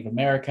Society of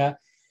America.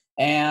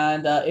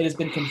 And it has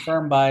been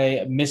confirmed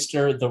by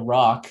Mr. The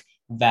Rock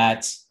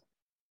that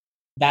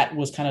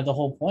was kind of the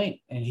whole point.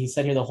 And he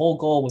said here the whole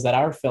goal was that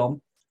our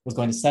film was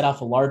going to set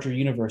off a larger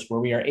universe where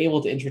we are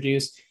able to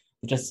introduce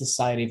the Justice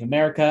Society of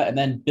America and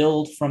then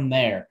build from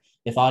there.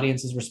 If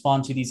audiences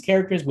respond to these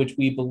characters, which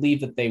we believe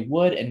that they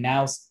would, and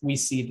now we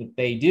see that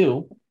they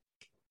do,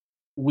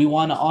 we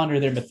want to honor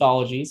their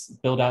mythologies,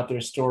 build out their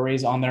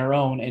stories on their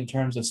own in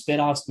terms of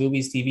spin-offs,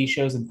 movies, TV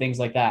shows, and things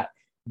like that.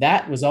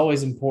 That was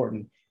always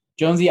important.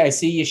 Jonesy, I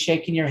see you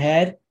shaking your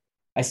head.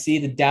 I see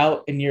the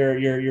doubt in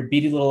your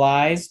beady little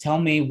eyes. Tell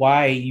me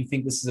why you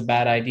think this is a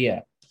bad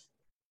idea.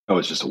 Oh,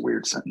 it's just a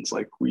weird sentence.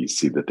 Like, we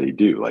see that they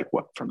do. Like,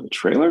 what, from the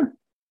trailer?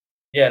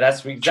 Yeah,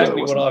 that's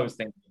exactly what I was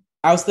thinking.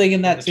 I was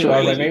thinking that too.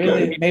 I was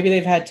like, maybe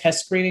they've had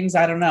test screenings.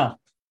 I don't know.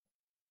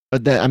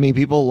 But then, I mean,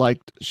 people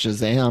liked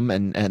Shazam,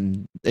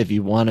 and if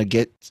you want to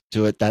get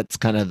to it, that's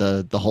kind of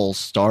the whole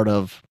start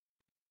of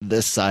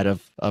this side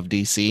of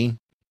DC.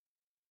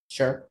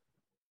 Sure,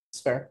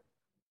 it's fair,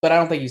 but I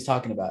don't think he's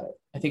talking about it.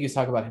 I think he's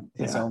talking about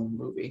his own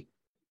movie.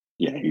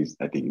 Yeah,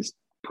 I think he's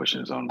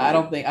pushing his own movie. I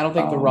don't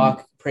think The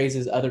Rock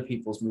praises other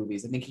people's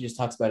movies. I think he just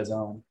talks about his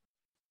own.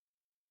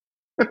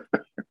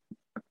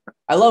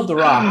 I love The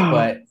Rock,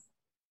 but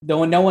no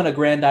one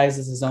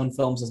aggrandizes his own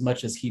films as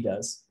much as he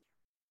does.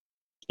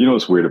 You know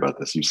what's weird about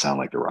this? You sound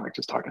like The Rock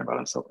just talking about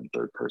himself in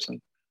third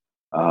person.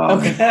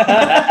 Okay.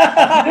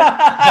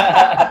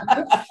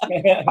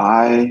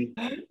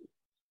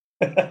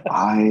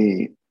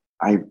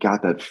 I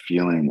got that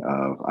feeling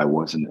of I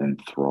wasn't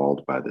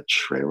enthralled by the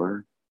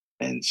trailer,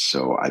 and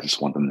so I just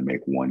want them to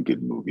make one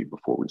good movie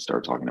before we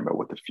start talking about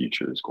what the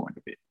future is going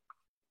to be.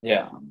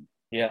 Yeah,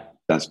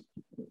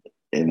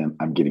 And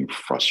I'm getting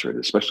frustrated,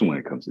 especially when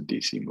it comes to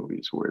DC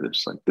movies, where they're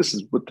just like, "This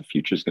is what the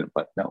future is going to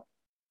be." No,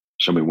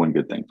 show me one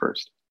good thing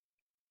first.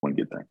 One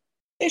good thing.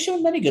 They show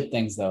many good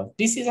things, though.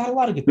 DC's had a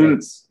lot of good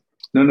things.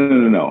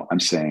 No. I'm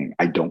saying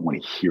I don't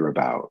want to hear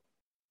about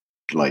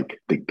like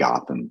the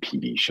Gotham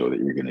PD show that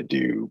you're going to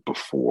do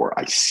before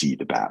I see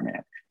the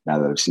Batman. Now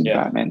that I've seen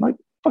Batman, like,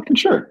 fucking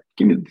sure,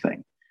 give me the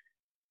thing.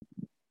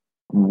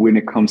 When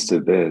it comes to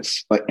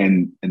this, like,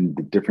 and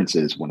the difference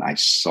is when I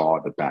saw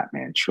the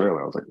Batman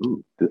trailer, I was like,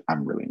 ooh,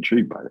 I'm really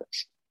intrigued by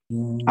this.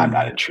 I'm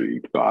not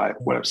intrigued by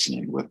what I've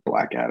seen with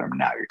Black Adam.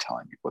 Now you're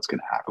telling me what's going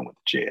to happen with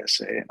the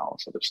JSA and all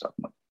this other stuff.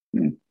 I'm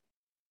like,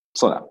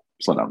 slow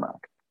down,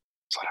 Rock.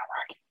 Slow down,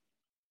 Rocky.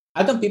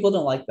 I think people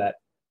don't like that.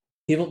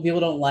 People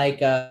don't like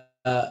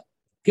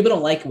people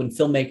don't like when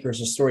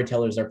filmmakers or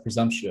storytellers are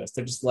presumptuous.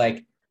 They're just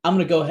like, I'm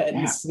going to go ahead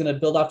and this is going to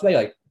build off today.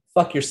 Like,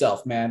 fuck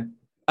yourself, man.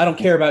 I don't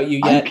care about you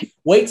yet.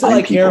 Wait till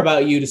I care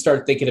about you to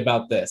start thinking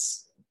about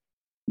this.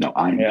 No,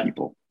 I'm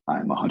people.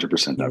 I'm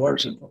 100% that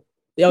person. People.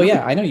 Oh,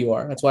 yeah, I know you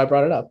are. That's why I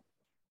brought it up.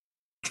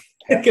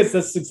 Because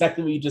that's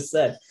exactly what you just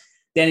said.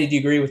 Danny, do you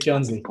agree with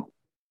Jonesy?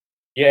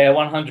 Yeah,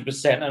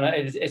 100%.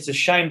 And it's a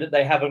shame that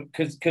they haven't,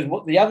 because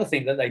what the other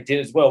thing that they did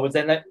as well was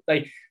then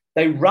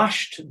they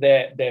rushed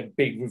their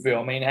big reveal.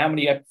 I mean, how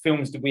many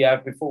films did we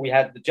have before we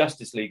had the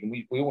Justice League? And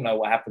we all know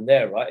what happened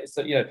there, right?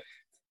 So,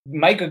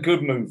 make a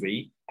good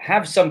movie,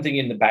 have something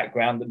in the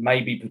background that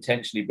maybe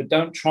potentially, but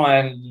don't try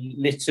and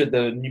litter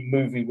the new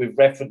movie with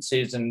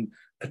references and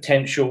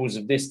potentials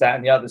of this, that,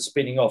 and the other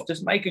spinning off.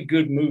 Just make a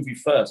good movie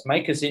first.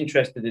 Make us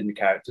interested in the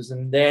characters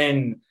and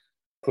then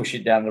push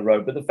it down the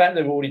road. But the fact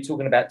that we're already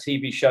talking about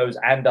TV shows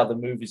and other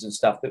movies and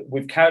stuff that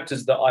with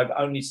characters that I've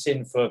only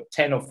seen for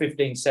 10 or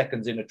 15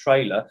 seconds in a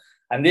trailer,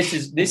 and this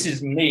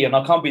is me, and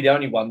I can't be the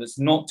only one that's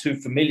not too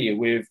familiar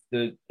with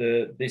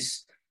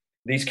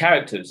these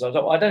characters. I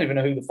don't even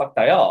know who the fuck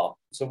they are.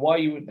 So why are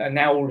you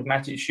now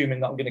automatically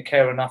assuming that I'm going to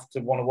care enough to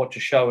want to watch a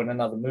show and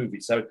another movie?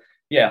 So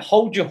yeah,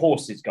 hold your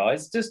horses,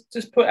 guys.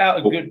 Just put out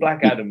a good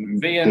Black Adam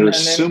movie. They're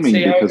assuming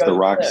because The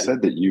Rock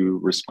said that you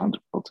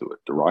responded well to it.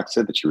 The Rock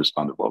said that you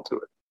responded well to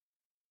it.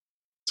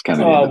 It's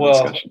kind of the end of the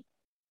discussion.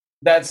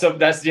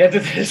 That's the end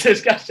of this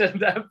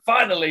discussion.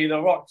 Finally,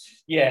 The Rock.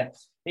 Yeah,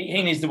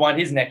 he needs to wind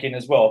his neck in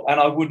as well. And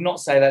I would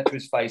not say that to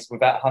his face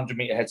without a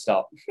 100-meter head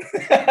start.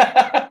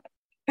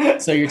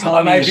 So you're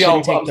telling me you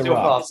shouldn't take The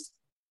Rock?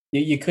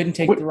 You couldn't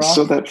take The Rock?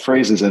 So that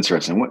phrase is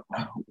interesting.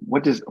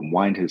 What does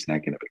wind his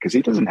neck in it? Because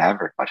he doesn't have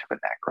very much of a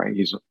neck, right?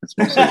 It's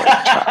mostly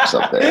like traps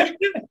up there.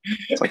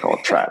 It's like all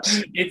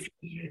traps. It's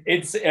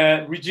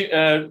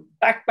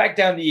back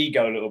down the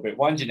ego a little bit.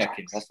 Wind your neck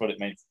in. That's what it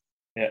means.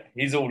 Yeah,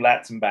 he's all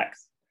lats and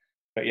backs.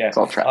 But yeah,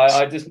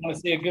 I just want to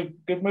see a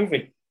good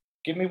movie.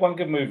 Give me one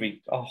good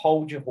movie.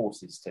 Hold your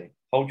horses, T.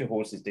 Hold your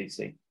horses,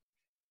 DC.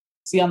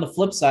 See, on the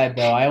flip side,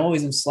 though, I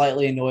always am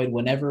slightly annoyed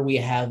whenever we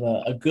have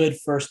a good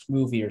first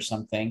movie or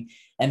something,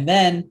 and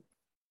then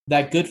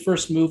that good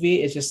first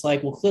movie is just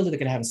like, well, clearly they're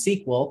going to have a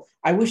sequel.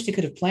 I wish they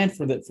could have planned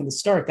from the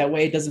start. That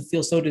way it doesn't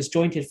feel so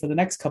disjointed for the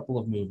next couple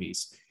of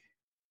movies.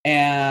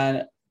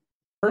 And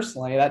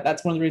personally,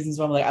 that's one of the reasons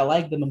why I'm like, I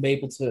like them and be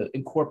able to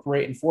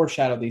incorporate and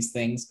foreshadow these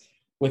things.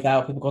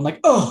 without people going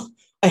like, "Oh,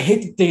 I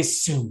hate that they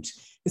assumed.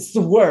 It's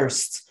the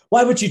worst.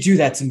 Why would you do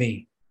that to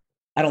me?"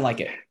 I don't like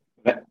it.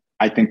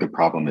 I think the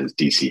problem is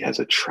DC has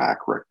a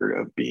track record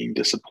of being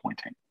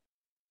disappointing.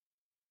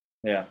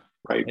 Yeah.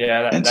 Right.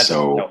 Yeah. And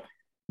so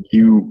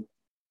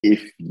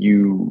if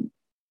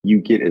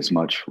you get as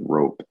much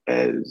rope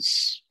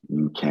as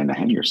you can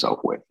hang yourself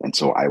with. And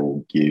so I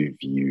will give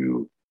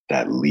you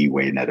that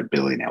leeway and that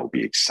ability, and I will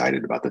be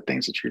excited about the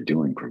things that you're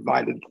doing,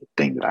 provided the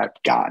thing that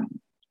I've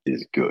gotten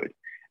is good.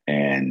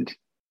 And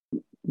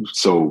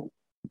so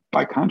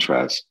by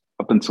contrast,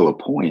 up until a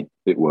point,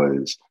 it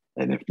was,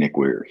 and if Nick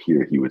were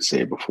here, he would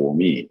say, before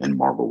me, and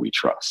Marvel we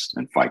trust,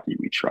 and Feige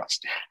we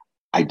trust.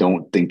 I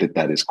don't think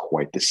that is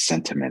quite the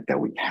sentiment that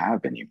we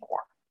have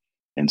anymore.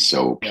 And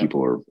so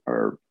people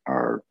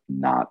are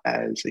not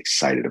as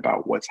excited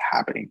about what's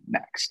happening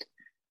next.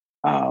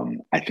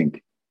 I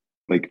think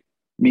like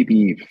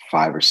maybe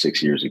 5 or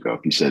 6 years ago,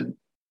 if you said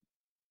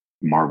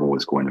Marvel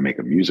was going to make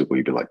a musical,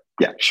 you'd be like,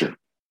 yeah, sure.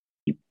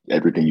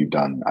 Everything you've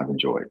done, I've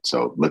enjoyed.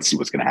 So let's see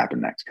what's going to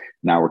happen next.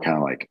 Now we're kind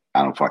of like,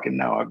 I don't fucking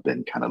know. I've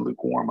been kind of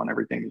lukewarm on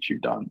everything that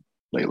you've done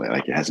lately.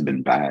 Like it hasn't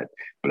been bad,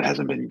 but it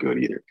hasn't been good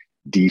either.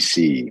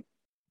 DC,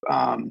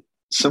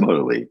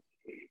 similarly,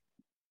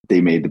 they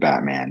made the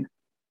Batman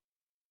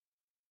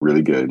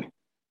really good,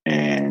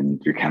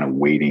 and you're kind of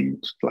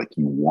waiting, like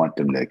you want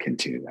them to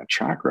continue that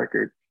track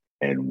record.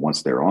 And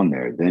once they're on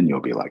there, then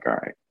you'll be like, all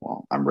right,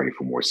 well, I'm ready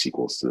for more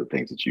sequels to the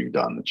things that you've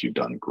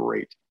done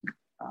great.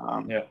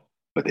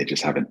 But they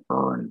just haven't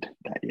earned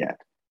that yet.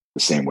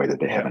 The same way that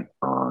they haven't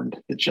earned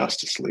the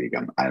Justice League.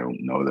 I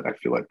don't know that I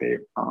feel like they've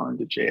earned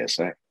the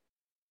JSA.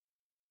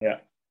 Yeah.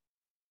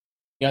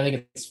 I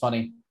think it's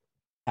funny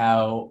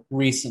how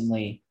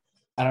recently,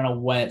 I don't know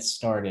when it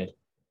started,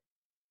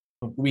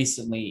 but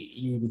recently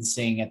you've been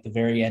seeing at the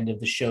very end of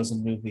the shows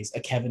and movies, a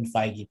Kevin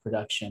Feige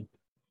production.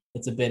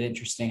 It's a bit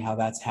interesting how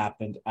that's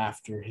happened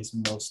after his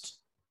most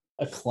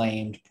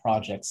acclaimed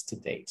projects to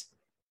date,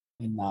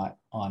 and not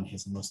on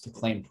his most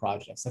acclaimed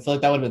projects. I feel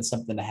like that would have been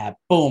something to have,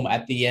 boom,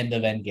 at the end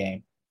of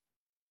Endgame,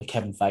 the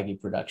Kevin Feige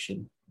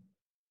production.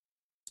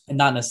 And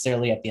not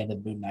necessarily at the end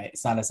of Moon Knight.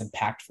 It's not as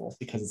impactful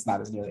because it's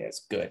not as nearly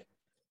as good,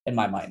 in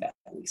my mind at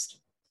least.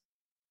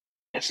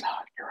 It's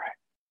not, you're right.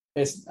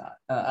 It's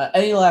not.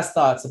 Any last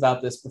thoughts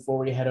about this before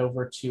we head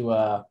over to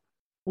a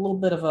little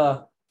bit of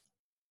a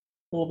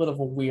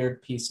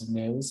weird piece of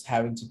news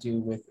having to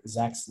do with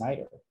Zack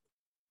Snyder?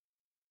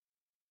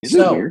 Is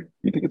it weird?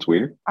 You think it's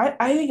weird?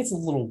 I think it's a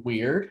little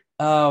weird.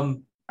 I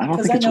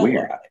don't think it's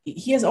weird.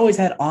 He has always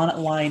had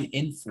online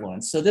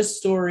influence. So this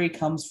story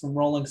comes from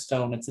Rolling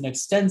Stone. It's an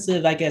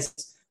extensive, I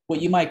guess,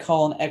 what you might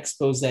call an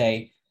expose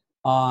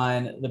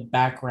on the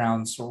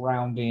background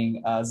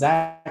surrounding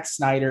Zack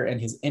Snyder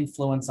and his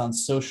influence on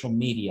social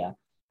media.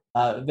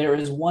 There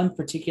is one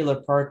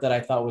particular part that I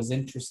thought was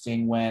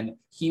interesting when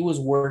he was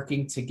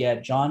working to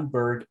get John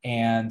Berg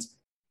and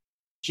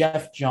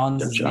Jeff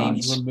Johns'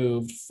 names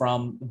removed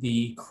from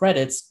the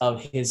credits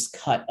of his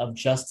cut of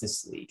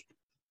Justice League.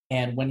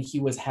 And when he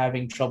was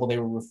having trouble, they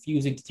were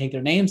refusing to take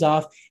their names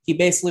off. He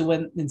basically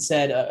went and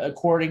said,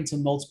 according to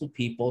multiple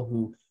people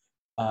who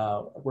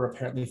were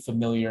apparently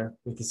familiar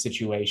with the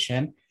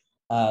situation,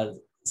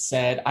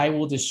 said, I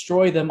will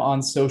destroy them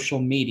on social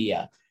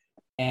media.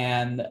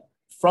 And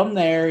from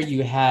there,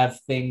 you have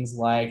things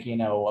like,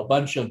 a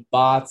bunch of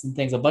bots and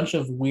things, a bunch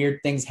of weird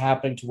things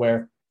happening to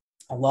where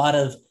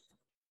there's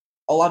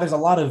a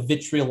lot of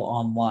vitriol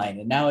online.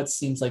 And now it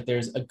seems like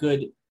there's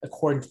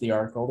according to the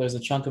article, there's a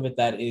chunk of it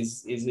that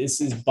is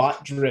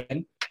bot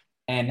driven.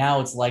 And now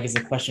it's like, is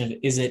a question of,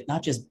 is it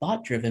not just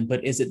bot driven,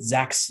 but is it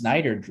Zack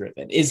Snyder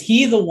driven? Is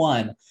he the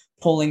one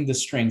pulling the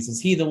strings? Is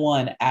he the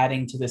one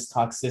adding to this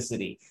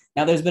toxicity?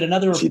 Now there's been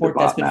another report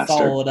that's been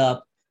followed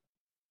up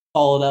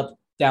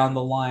down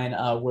the line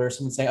where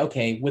someone's saying,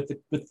 okay, with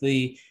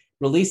the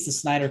release the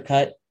Snyder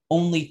cut,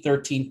 only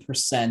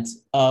 13%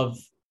 of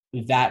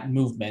that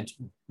movement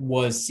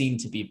was seen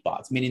to be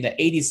bots, meaning that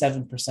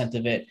 87%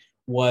 of it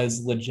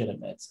was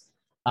legitimate.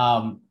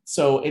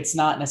 So it's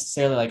not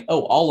necessarily like,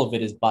 oh, all of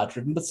it is bot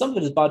driven, but some of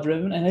it is bot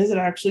driven. And is it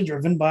actually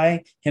driven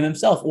by him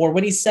himself? Or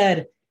when he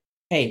said,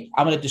 hey,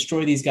 I'm going to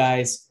destroy these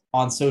guys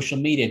on social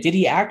media, did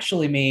he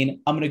actually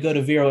mean I'm going to go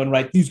to Vero and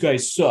write, these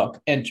guys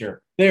suck,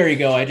 enter. There you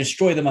go. I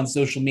destroy them on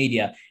social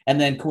media. And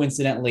then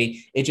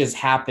coincidentally, it just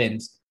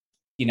happened,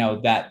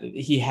 that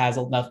he has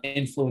enough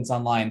influence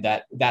online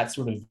that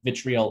sort of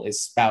vitriol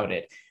is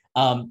spouted.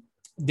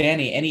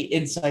 Danny, any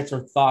insights or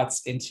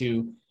thoughts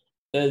into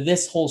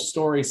this whole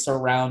story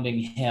surrounding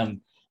him?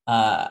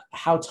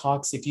 How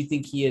toxic do you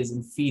think he is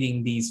in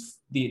feeding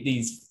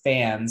these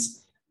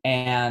fans?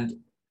 And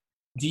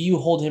do you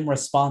hold him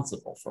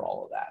responsible for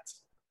all of that?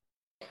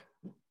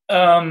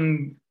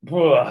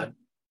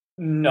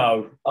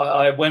 No.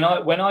 When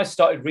I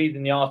started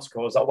reading the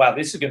article, I was like, wow,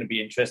 this is going to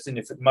be interesting.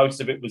 If most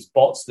of it was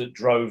bots that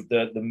drove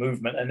the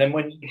movement. And then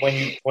when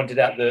you pointed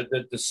out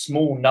the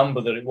small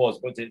number that it was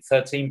it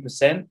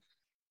 13%?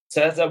 So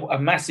that's a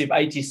massive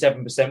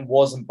 87%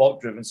 wasn't bot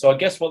driven. So I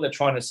guess what they're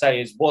trying to say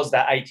is, was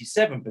that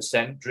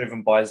 87%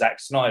 driven by Zack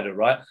Snyder,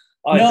 right?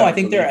 I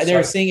think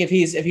they're seeing if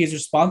he's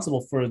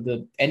responsible for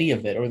any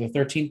of it or the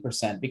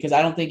 13%, because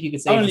I don't think you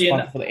could say he's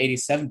responsible for the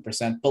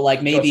 87%, but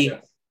like maybe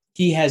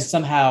he has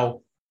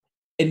somehow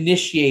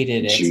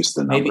initiated it.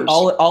 Maybe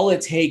all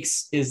it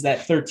takes is that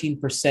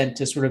 13%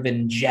 to sort of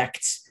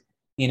inject,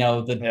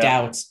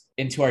 doubt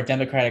into our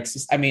democratic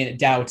system. I mean,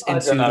 doubt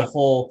into the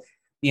whole,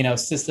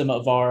 system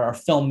of our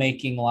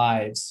filmmaking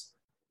lives.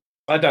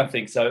 I don't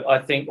think so. I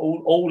think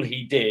all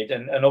he did,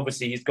 and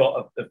obviously he's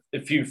got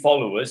a few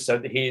followers, so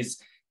that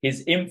his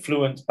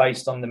influence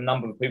based on the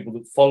number of people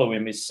that follow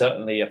him is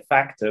certainly a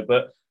factor.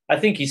 But I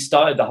think he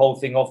started the whole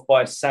thing off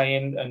by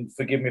saying, and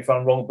forgive me if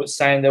I'm wrong, but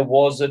saying there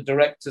was a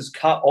director's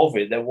cut of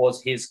it. There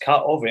was his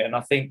cut of it. And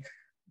I think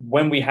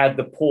when we had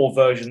the poor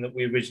version that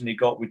we originally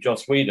got with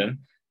Joss Whedon,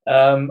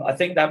 I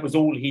think that was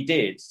all he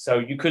did. So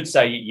you could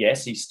say,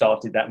 yes, he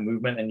started that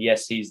movement, and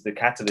yes, he's the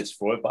catalyst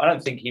for it. But I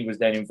don't think he was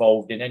then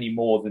involved in any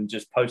more than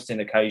just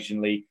posting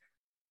occasionally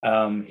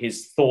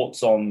his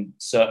thoughts on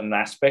certain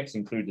aspects,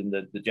 including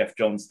the Jeff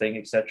Johns thing,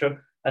 etc.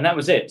 And that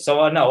was it.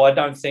 So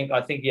I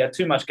think he had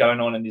too much going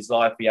on in his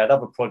life. He had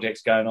other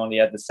projects going on. He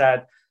had the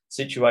sad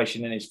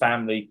situation in his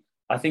family.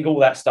 I think all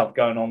that stuff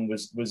going on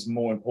was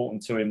more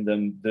important to him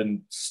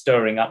than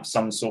stirring up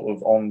some sort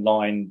of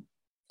online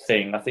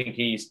thing. I think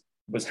he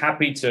was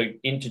happy to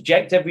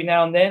interject every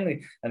now and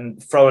then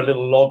and throw a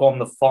little log on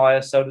the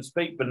fire, so to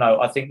speak. But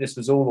no, I think this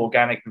was all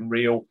organic and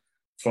real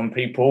from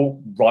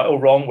people, right or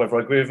wrong, whether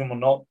I agree with them or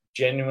not,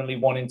 genuinely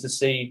wanting to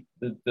see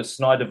the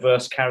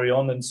Snyderverse carry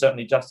on, and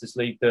certainly Justice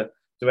League, the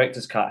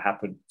director's cut,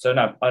 happen. So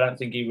no, I don't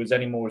think he was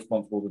any more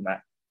responsible than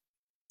that.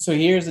 So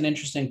here's an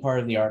interesting part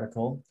of the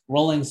article.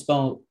 Rolling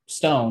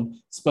Stone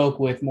spoke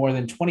with more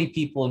than 20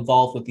 people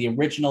involved with the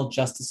original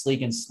Justice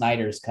League and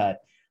Snyder's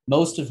cut,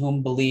 most of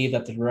whom believe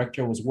that the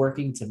director was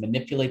working to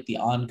manipulate the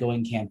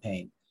ongoing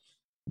campaign.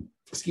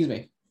 Excuse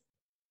me.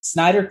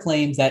 Snyder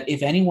claims that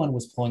if anyone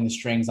was pulling the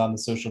strings on the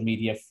social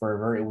media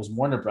fervor, it was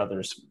Warner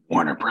Brothers.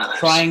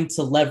 Trying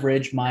to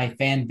leverage my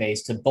fan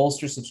base to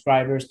bolster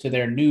subscribers to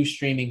their new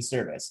streaming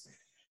service.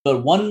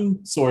 But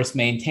one source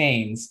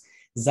maintains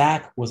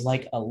Zack was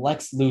like a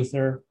Lex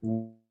Luthor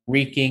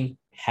wreaking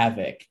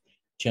havoc.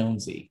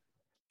 Jonesy,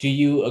 do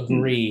you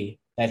agree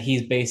that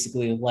he's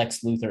basically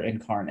Lex Luthor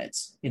incarnate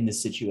in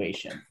this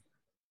situation?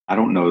 I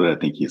don't know that I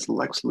think he's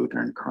Lex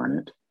Luthor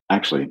incarnate.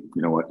 Actually,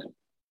 you know what?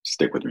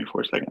 Stick with me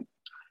for a second.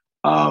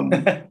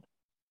 I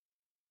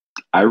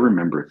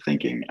remember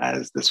thinking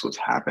as this was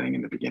happening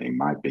in the beginning,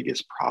 my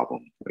biggest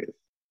problem with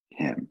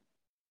him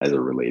as it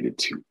related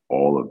to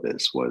all of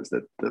this was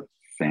that the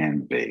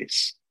fan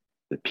base,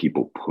 the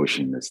people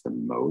pushing this the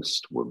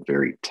most, were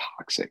very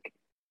toxic.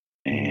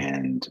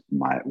 And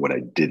what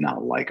I did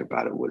not like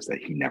about it was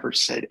that he never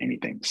said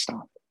anything to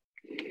stop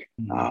it.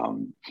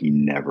 He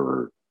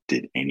never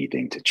did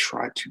anything to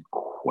try to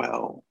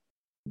quell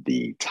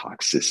the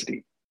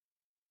toxicity.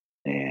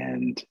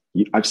 And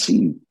I've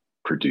seen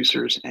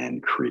producers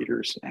and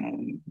creators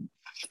and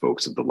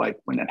folks of the like,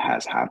 when it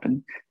has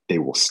happened, they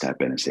will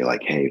step in and say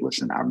like, hey,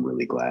 listen, I'm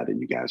really glad that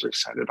you guys are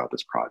excited about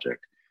this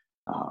project.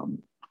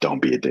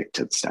 Don't be a dick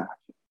to the staff,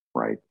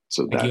 right?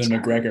 So like that's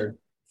Ewan McGregor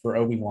for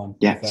Obi-Wan.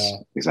 Yes,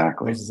 with,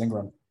 exactly. Moses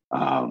Ingram.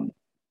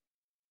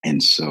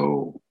 And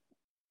so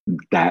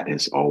that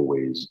has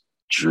always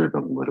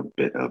driven a little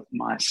bit of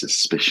my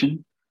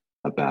suspicion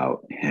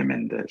about him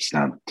in this.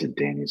 Now, to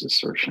Danny's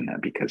assertion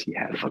that because he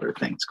had other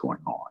things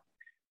going on,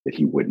 that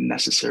he wouldn't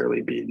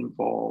necessarily be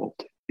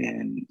involved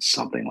in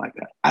something like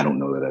that. I don't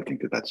know that I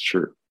think that that's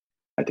true.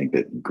 I think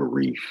that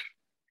grief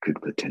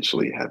could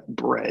potentially have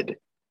bred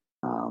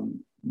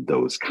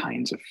those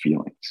kinds of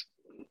feelings.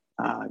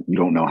 You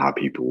don't know how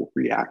people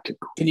react to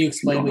grief. Can you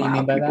explain what you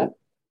mean by that?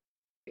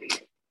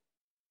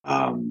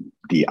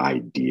 The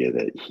idea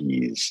that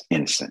he's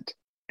innocent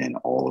in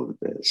all of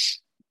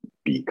this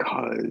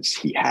because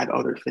he had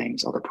other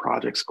things, other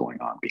projects going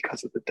on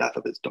because of the death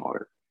of his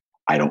daughter.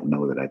 I don't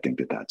know that I think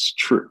that that's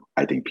true.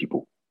 I think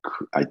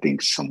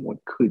someone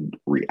could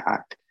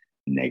react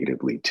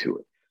negatively to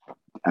it.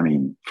 I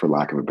mean, for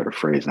lack of a better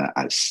phrase, and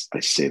I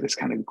say this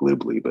kind of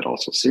glibly, but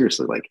also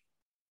seriously, like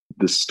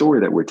the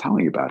story that we're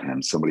telling about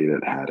him, somebody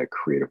that had a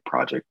creative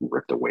project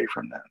ripped away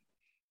from them,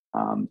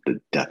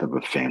 the death of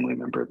a family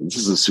member. This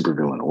is a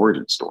supervillain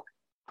origin story,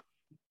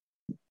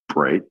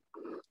 right?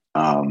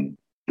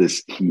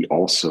 He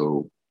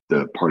also,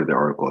 the part of the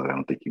article that I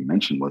don't think you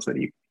mentioned was that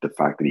the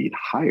fact that he'd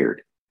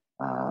hired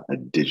a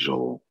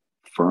digital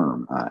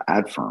firm,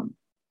 ad firm,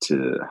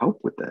 to help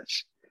with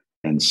this.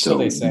 And so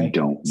they say.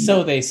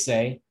 So they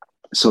say.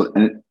 So,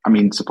 and I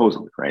mean,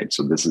 supposedly, right?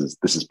 So this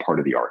is part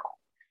of the article.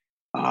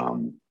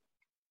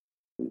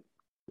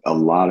 A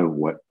lot of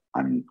what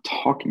I'm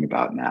talking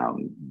about now,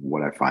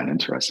 what I find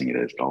interesting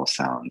it all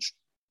sounds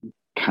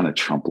kind of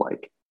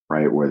Trump-like,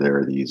 right? Where there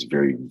are these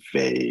very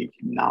vague,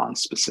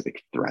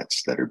 non-specific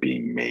threats that are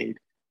being made,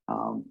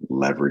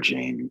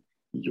 leveraging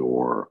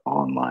your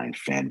online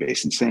fan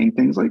base and saying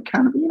things like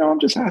kind of, I'm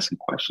just asking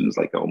questions,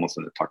 like almost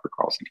in a Tucker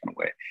Carlson kind of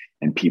way.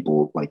 And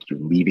people like, you're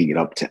leaving it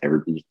up to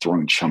everybody,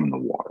 throwing chum in the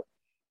water.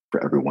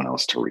 for everyone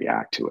else to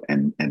react to it.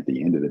 And at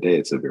the end of the day,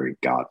 it's a very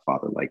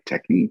Godfather-like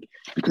technique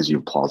because you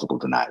have plausible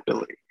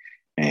deniability.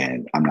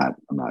 And I'm not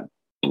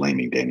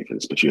blaming Danny for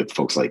this, but you have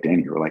folks like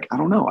Danny who are like, I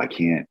don't know, I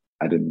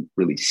didn't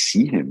really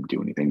see him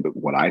do anything, but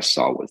what I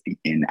saw was the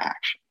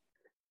inaction,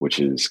 which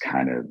is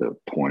kind of the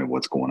point of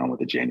what's going on with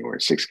the January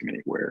 6th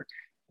committee, where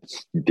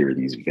there are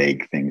these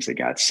vague things that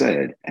got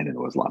said, and then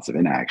there was lots of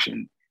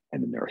inaction,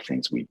 and then there are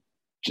things we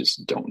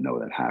just don't know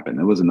that happened.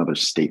 There was another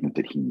statement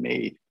that he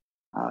made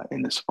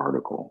in this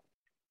article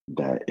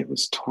that it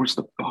was towards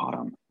the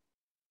bottom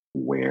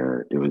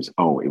where it was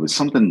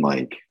something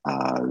like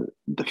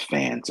the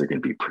fans are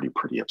going to be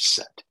pretty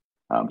upset.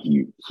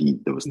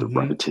 There was the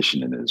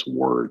repetition in his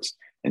words,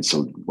 and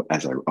so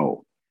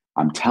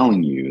I'm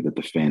telling you that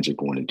the fans are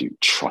going to do.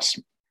 Trust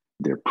me,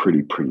 they're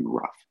pretty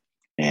rough.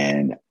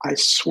 And I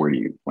swear to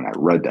you, when I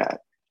read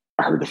that,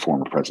 I heard the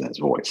former president's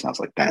voice, and I was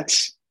like,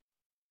 that's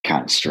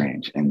kind of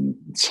strange. And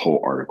this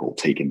whole article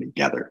taken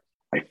together,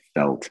 I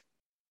felt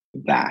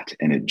that,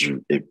 and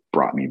it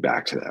brought me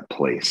back to that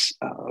place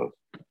of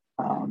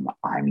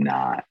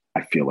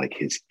I feel like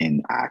his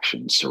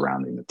inaction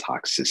surrounding the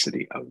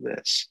toxicity of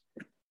this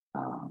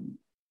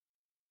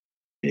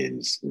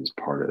is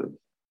part of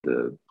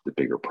the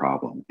bigger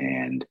problem.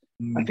 And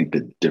I think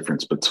the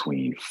difference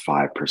between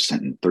 5%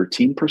 and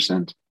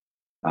 13%,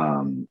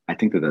 I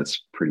think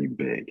that's pretty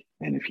big.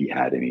 And if he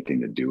had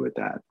anything to do with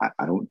that,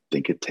 I don't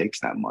think it takes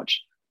that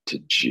much to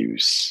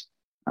juice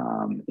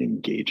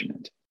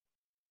engagement.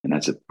 And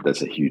that's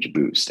a huge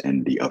boost.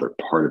 And the other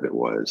part of it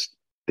was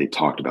they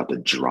talked about the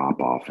drop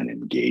off in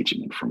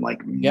engagement from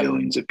like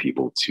millions of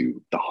people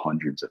to the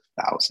hundreds of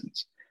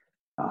thousands.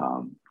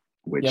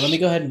 Let me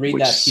go ahead and read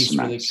that piece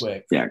really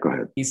quick. Yeah, go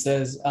ahead. He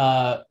says,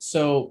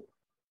 so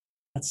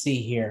let's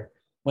see here.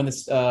 When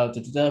this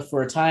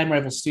for a time,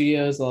 rival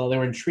studios, they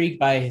were intrigued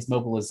by his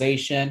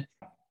mobilization.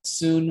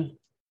 Soon,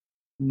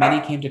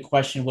 many came to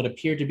question what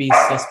appeared to be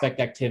suspect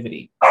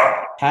activity.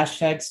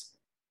 Hashtags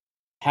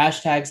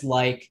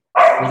like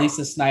release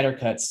the Snyder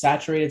Cut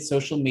saturated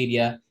social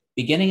media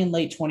beginning in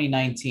late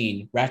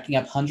 2019, racking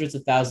up hundreds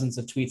of thousands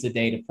of tweets a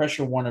day to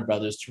pressure Warner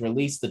Brothers to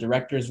release the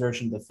director's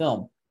version of the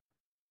film.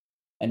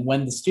 And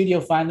when the studio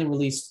finally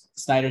released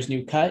Snyder's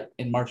new cut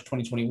in March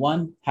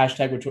 2021,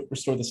 hashtag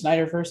Restore the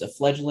Snyderverse, a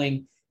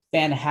fledgling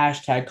fan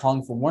hashtag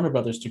calling for Warner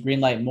Brothers to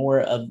greenlight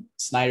more of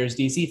Snyder's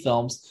DC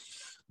films,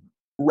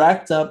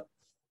 racked up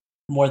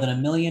more than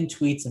 1 million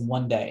tweets in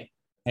one day.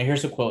 Now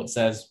here's a quote. It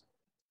says,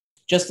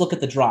 just look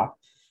at the drop.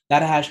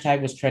 That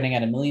hashtag was trending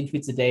at 1 million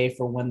tweets a day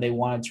for when they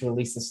wanted to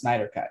release the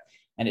Snyder Cut,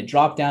 and it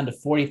dropped down to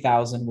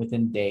 40,000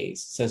 within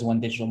days, says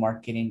one digital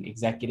marketing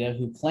executive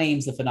who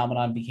claims the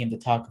phenomenon became the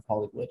talk of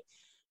Hollywood.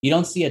 You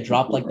don't see a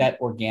drop like that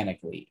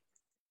organically.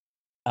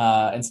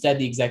 Instead,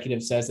 the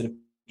executive says it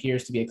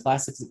appears to be a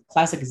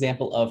classic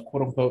example of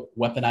quote-unquote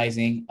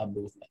weaponizing a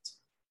movement.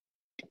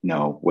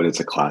 No, what it's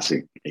a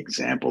classic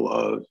example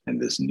of in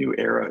this new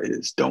era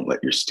is don't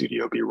let your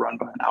studio be run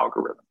by an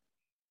algorithm.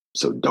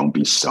 So don't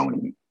be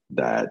Sony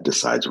that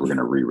decides we're going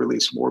to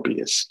re-release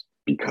Morbius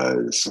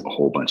because a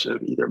whole bunch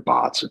of either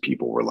bots or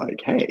people were like,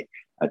 hey,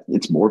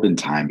 it's Morbin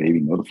time, baby.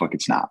 No, the fuck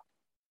it's not.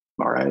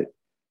 All right.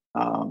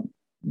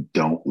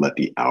 Don't let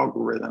the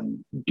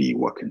algorithm be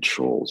what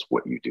controls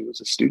what you do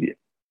as a studio.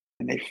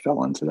 And they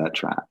fell into that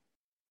trap.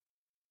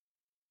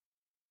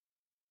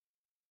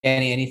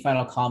 Any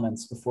final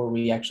comments before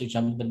we actually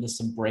jump into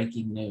some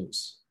breaking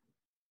news?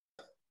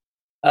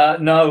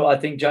 No, I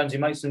think Jonesy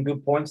makes some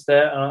good points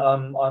there.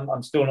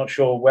 I'm still not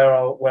sure where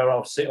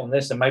I'll sit on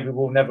this, and maybe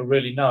we'll never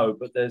really know.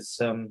 But there's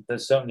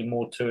certainly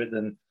more to it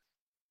than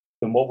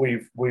what we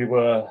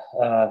were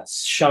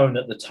shown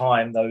at the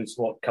time. Those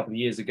couple of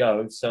years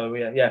ago. So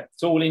yeah,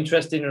 it's all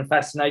interesting and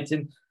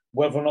fascinating.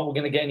 Whether or not we're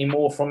going to get any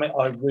more from it,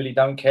 I really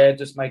don't care.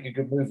 Just make a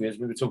good movie, as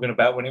we were talking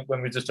about when we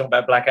were just talking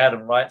about Black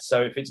Adam, right?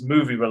 So if it's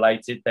movie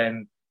related,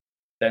 then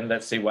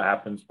let's see what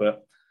happens.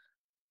 But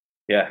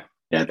yeah.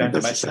 Yeah, I think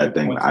that's the sad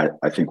thing.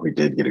 I think we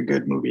did get a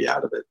good movie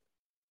out of it.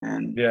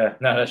 And yeah,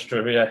 no, that's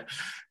true. Yeah,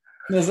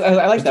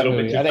 I like that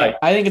movie.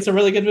 I think it's a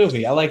really good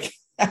movie. I like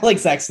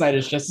Zack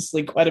Snyder's Justice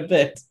League quite a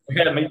bit.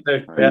 Yeah, me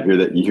too. Yeah.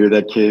 You hear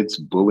that, kids?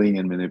 Bullying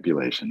and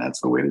manipulation. That's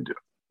the way to do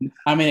it.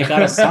 I mean, it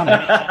got a Sonic.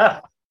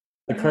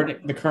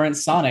 the current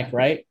Sonic,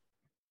 right?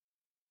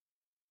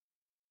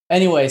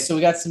 Anyway, so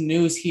we got some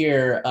news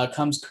here.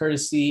 Comes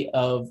courtesy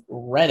of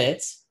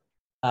Reddit.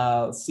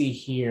 Let's see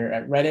here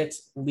at Reddit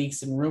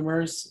leaks and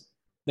rumors.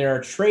 There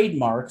are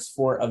trademarks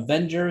for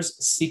Avengers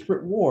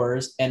Secret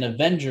Wars and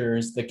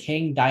Avengers The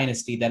Kang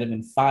Dynasty that have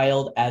been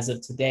filed as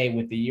of today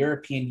with the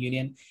European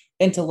Union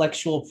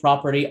Intellectual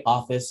Property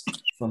Office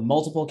for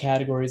multiple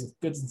categories of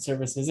goods and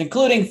services,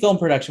 including film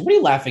production. What are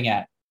you laughing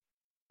at?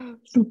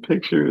 It's a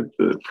picture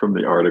from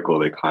the article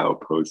that Kyle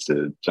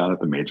posted.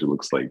 Jonathan Major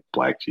looks like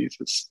Black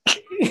Jesus.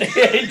 He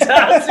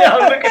does. Yeah,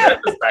 I'm looking at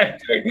the same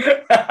thing.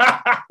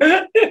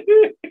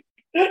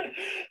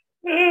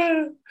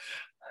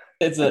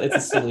 It's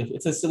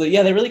a silly.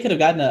 Yeah, they really could have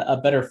gotten a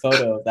better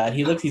photo of that.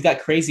 He's got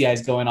crazy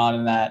eyes going on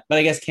in that. But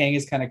I guess Kang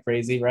is kind of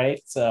crazy, right?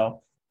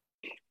 So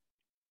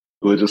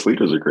religious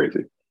leaders are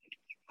crazy.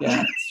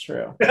 Yeah, it's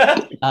true.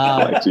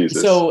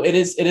 Jesus. So it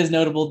is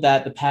notable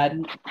that the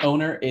patent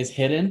owner is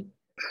hidden.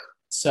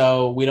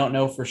 So we don't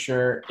know for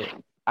sure.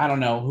 I don't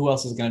know who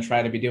else is going to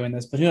try to be doing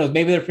this, but who knows?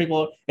 Maybe there are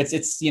people.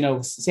 It's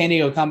San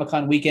Diego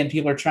Comic-Con weekend.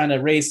 People are trying to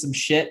raise some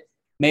shit.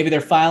 Maybe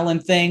they're filing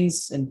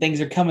things and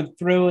things are coming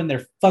through and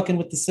they're fucking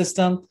with the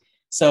system.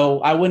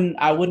 So I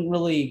wouldn't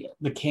really.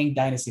 The King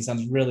Dynasty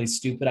sounds really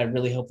stupid. I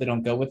really hope they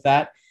don't go with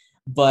that.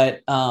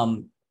 But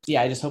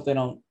yeah, I just hope they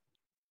don't.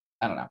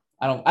 I don't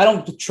know. I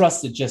don't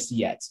trust it just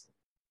yet.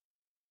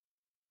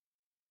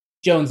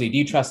 Jonesy, do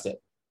you trust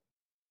it?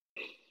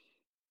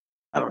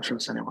 I don't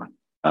trust anyone.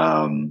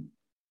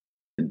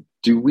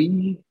 Do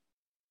we?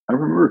 I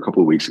remember a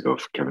couple of weeks ago,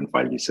 Kevin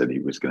Feige said he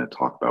was going to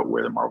talk about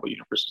where the Marvel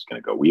Universe was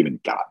going to go. We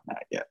haven't gotten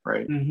that yet,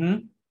 right?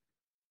 Mm-hmm.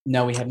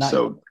 No, we have not.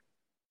 So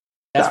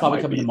that's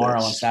probably coming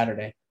tomorrow on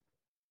Saturday.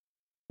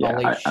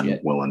 Yeah, I'm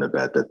willing to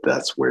bet that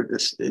that's where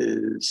this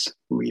is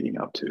leading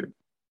up to.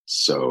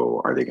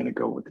 So are they going to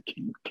go with the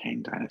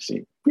King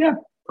Dynasty? Yeah,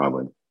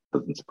 probably.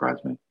 Doesn't surprise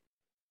me.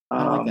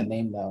 I don't like the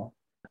name though.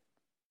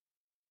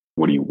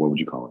 What would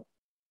you call it?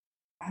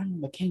 I don't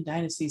know. The King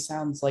Dynasty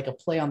sounds like a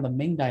play on the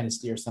Ming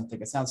Dynasty or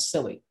something. It sounds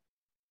silly.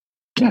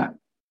 Yeah,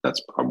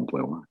 that's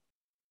probably why.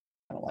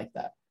 I don't like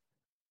that.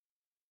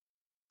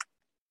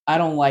 I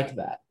don't like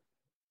that.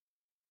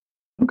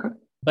 Okay.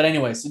 But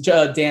anyways,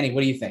 Danny,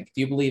 what do you think?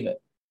 Do you believe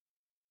it?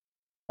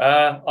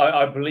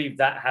 I believe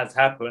that has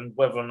happened.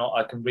 Whether or not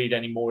I can read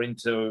any more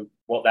into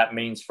what that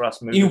means for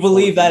us moving You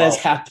believe that has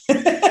happened?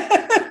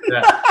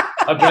 Yeah.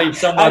 I believe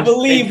someone. I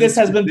believe this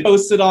has been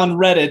posted on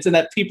Reddit and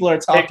that people are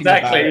talking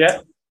about it.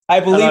 Yeah. I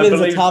believe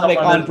it's a topic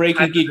on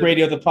Breaking Geek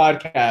Radio, the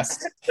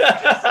podcast.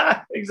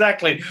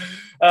 Exactly.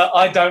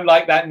 I don't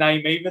like that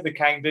name either, the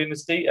Kang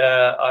Dynasty.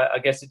 I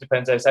guess it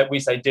depends. We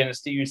say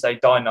dynasty, you say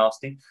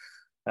dynasty.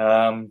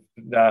 I'm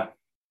you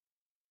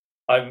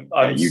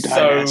so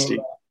dynasty.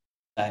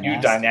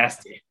 You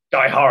dynasty.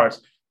 Die hard.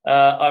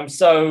 I'm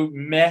so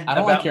meh. I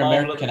don't about like your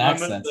Marvel American at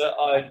the moment accent. that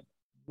I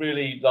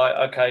really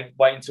like. Okay,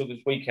 wait until this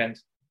weekend.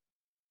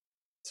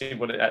 See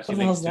what it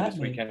actually leads to this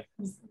weekend.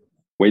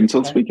 Wait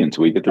until this weekend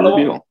until we get the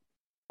reveal.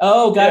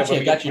 Oh, gotcha.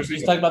 Yeah, Gotcha.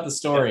 She's talking about the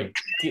story.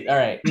 All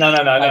right. No.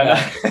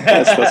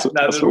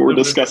 That's what we're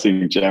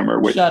discussing, Jammer.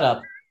 Shut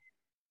up.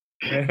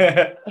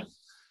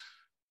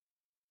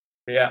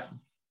 Yeah.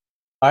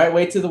 All right,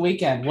 wait till the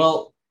weekend.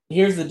 Well,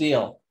 here's the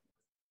deal.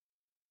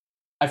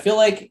 I feel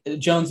like,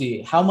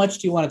 Jonesy, how much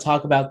do you want to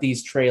talk about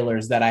these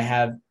trailers that I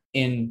have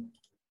in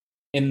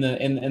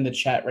the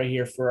chat right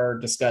here for our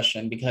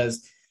discussion?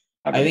 Because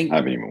I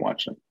haven't even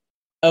watched them.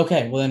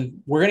 Okay, well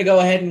then we're gonna go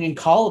ahead and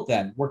call it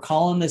then. We're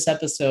calling this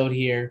episode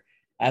here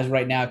as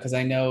right now because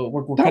I know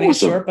we're cutting it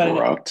short,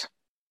 but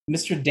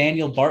Mr.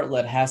 Daniel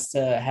Bartlett has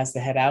to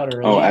head out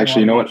early. Oh,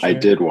 actually, you know what? Sure. I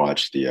did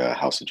watch the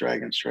House of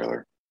Dragons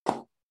trailer.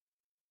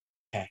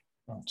 Okay,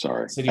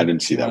 sorry, so I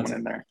didn't see that one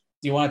in there.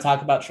 Do you want to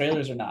talk about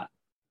trailers or not?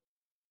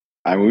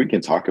 I mean, we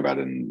can talk about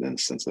it in the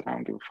sense that I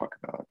don't give a fuck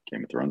about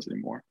Game of Thrones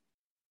anymore.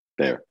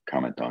 There,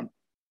 comment done.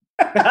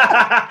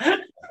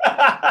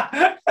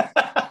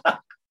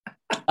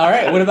 All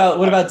right. What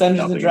about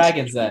Dungeons and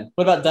Dragons then?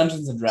 What about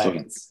Dungeons and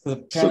Dragons? So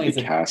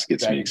the cast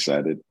gets me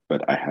excited,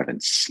 but I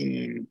haven't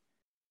seen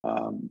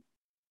the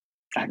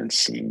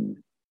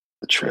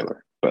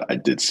trailer. But I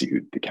did see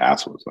who the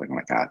cast was. Like, oh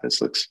my god,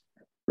 this looks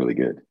really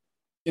good.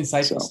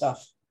 Insightful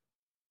stuff.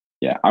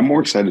 Yeah, I'm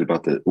more excited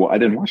about I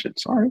didn't watch it.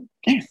 Sorry,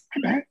 damn,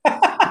 my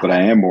bad. But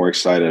I am more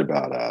excited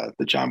about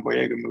the John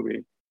Boyega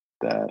movie.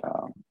 That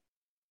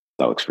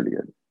looks pretty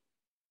good.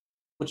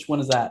 Which one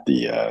is that?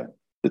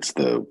 It's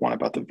the one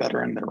about the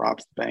veteran that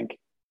robs the bank.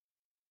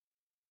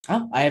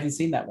 Oh, I haven't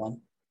seen that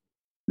one.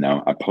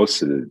 No, I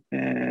posted it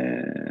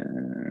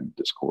in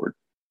Discord.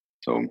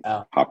 So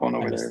hop on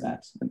over there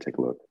and take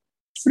a look.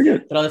 It's pretty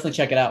good. But I'll definitely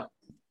check it out.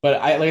 But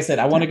like I said,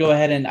 I want to go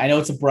ahead and I know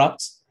it's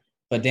abrupt,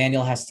 but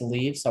Daniel has to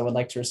leave, so I would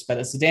like to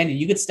respect it. So Daniel,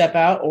 you could step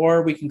out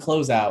or we can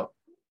close out.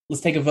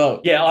 Let's take a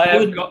vote. Yeah, I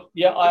have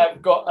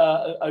got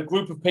a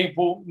group of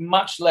people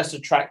much less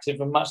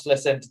attractive and much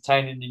less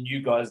entertaining than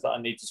you guys that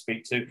I need to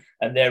speak to,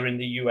 and they're in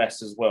the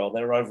US as well.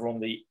 They're over on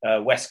the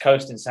West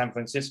Coast in San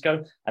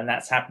Francisco, and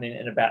that's happening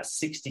in about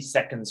 60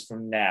 seconds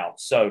from now.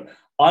 So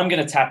I'm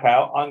going to tap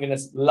out. I'm going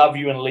to love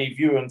you and leave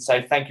you and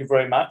say thank you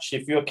very much.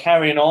 If you're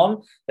carrying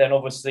on, then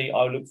obviously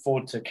I look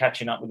forward to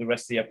catching up with the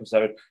rest of the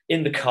episode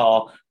in the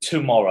car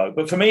tomorrow.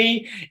 But for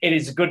me, it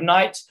is a good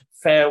night.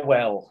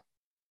 Farewell.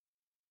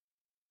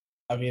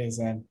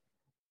 Amazing.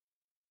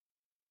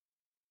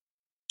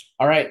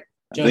 All right,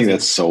 Jonesy. I think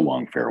that's so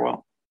long.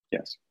 Farewell.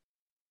 Yes.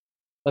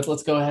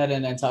 Let's go ahead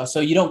and talk. So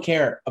you don't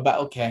care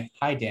about? Okay.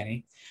 Hi,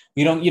 Danny.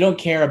 You don't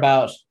care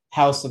about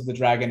House of the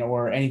Dragon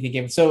or anything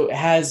game. So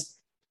has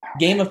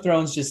Game of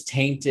Thrones just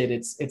tainted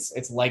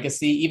its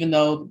legacy, even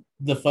though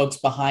the folks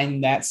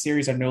behind that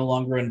series are no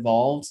longer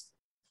involved?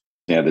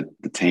 Yeah,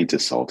 the taint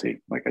is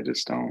salty. Like I'm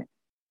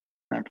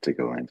not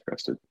particularly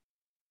interested.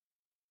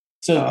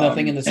 So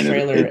nothing in this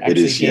trailer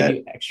actually gave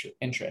you extra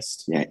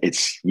interest. Yeah,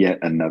 it's yet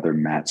another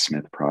Matt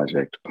Smith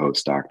project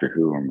post Doctor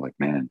Who. I'm like,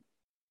 man,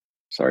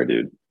 sorry,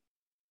 dude.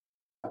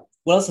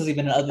 What else has he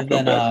been in other I feel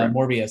than bad for him.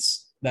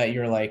 Morbius that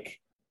you're like,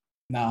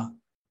 no?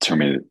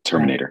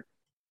 Terminator,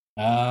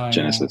 Oh,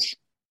 Genesis,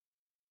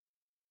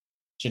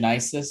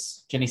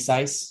 Genesis, genetic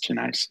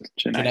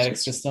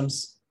Genesis.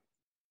 systems.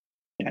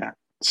 Yeah.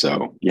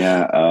 So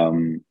yeah,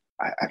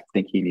 I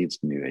think he needs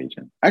a new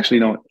agent. Actually,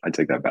 no, I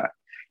take that back.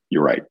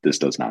 You're right. This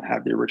does not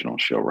have the original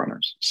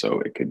showrunners, so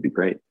it could be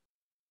great.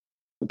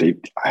 But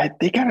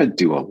they got to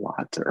do a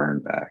lot to earn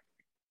back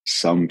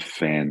some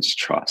fans'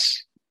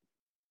 trust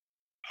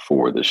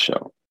for the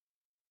show.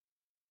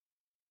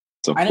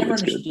 So I never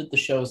it's good. understood the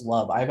show's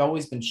love. I've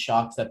always been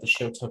shocked that the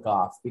show took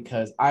off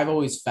because I've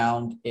always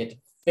found it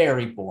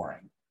very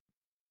boring.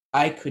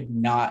 I could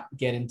not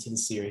get into the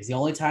series. The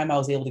only time I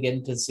was able to get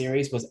into the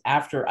series was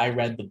after I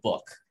read the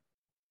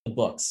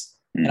books.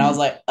 And I was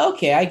like,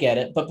 okay, I get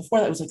it. But before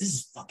that, I was like, this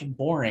is fucking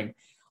boring.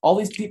 All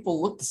these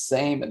people look the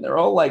same and they're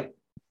all like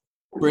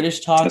British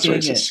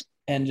talking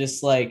and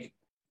just like,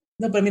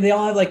 no, but I mean, they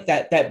all have like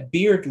that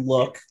beard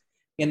look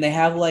and they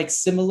have like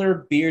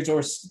similar beards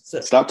or.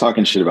 Stop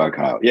talking shit about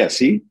Kyle. Yeah,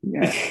 see?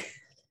 Yeah.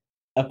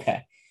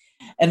 Okay.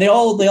 And they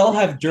all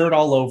have dirt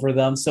all over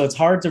them. So it's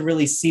hard to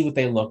really see what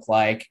they look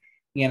like,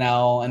 you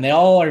know, and they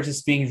all are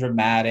just being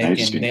dramatic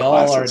and they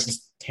all are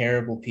just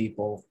terrible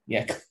people.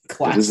 Yeah.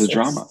 This is a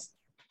drama.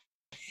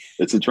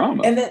 It's a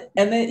drama. And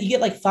then you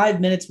get like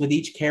 5 minutes with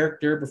each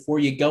character before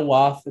you go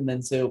off. And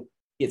then so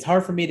it's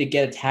hard for me to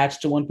get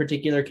attached to one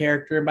particular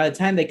character. And by the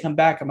time they come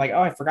back, I'm like,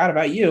 oh, I forgot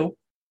about you.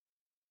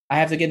 I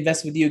have to get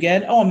invested with you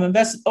again. Oh, I'm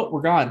invested. Oh,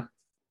 we're gone.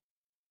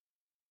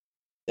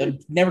 I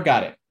never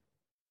got it.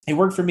 It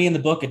worked for me in the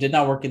book. It did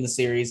not work in the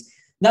series.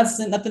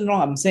 Nothing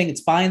wrong. I'm saying it's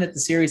fine that the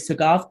series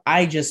took off.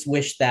 I just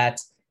wish that.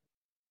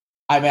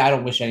 I mean, I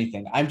don't wish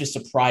anything. I'm just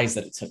surprised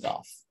that it took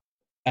off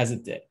as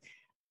it did.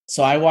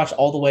 So I watched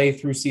all the way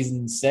through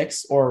season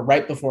 6, or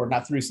right before,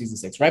 not through season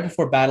 6, right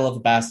before Battle of the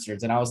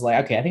Bastards. And I was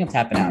like, okay, I think I'm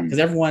tapping out because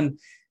everyone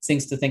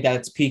seems to think that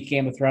it's peak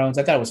Game of Thrones.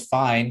 I thought it was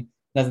fine,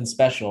 nothing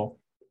special.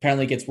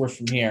 Apparently, it gets worse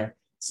from here.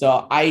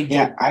 So I'm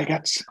not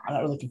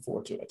really looking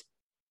forward to it.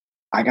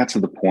 I got to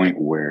the point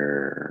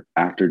where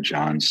after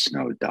Jon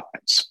Snow died,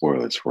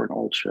 spoilers for an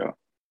old show.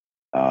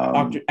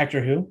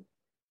 Actor who?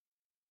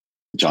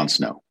 Jon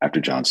Snow.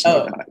 After Jon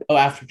Snow died. Oh,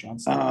 after Jon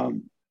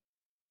Snow.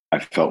 I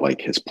felt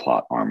like his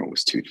plot armor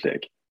was too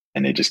thick,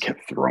 and they just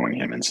kept throwing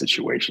him in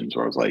situations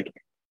where I was like,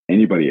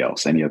 anybody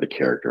else, any other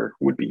character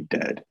would be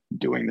dead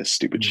doing this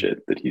stupid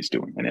shit that he's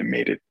doing, and it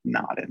made it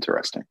not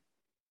interesting.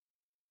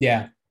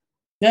 Yeah,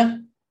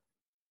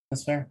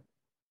 that's fair.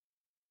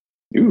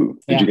 Ooh,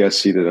 did you guys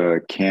see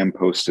that Cam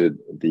posted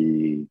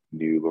the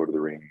new Lord of the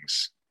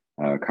Rings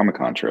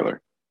Comic-Con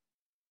trailer?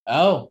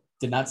 Oh,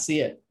 did not see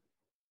it.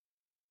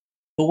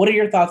 But what are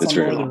your thoughts on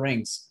Lord of the long.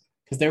 Rings?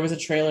 Because there was a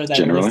trailer that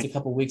released a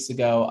couple weeks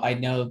ago.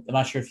 I'm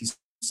not sure if you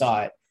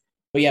saw it,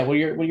 but yeah, what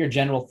are your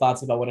general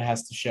thoughts about what it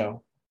has to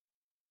show?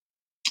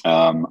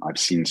 I've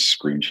seen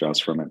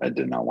screenshots from it. I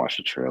did not watch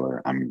the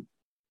trailer.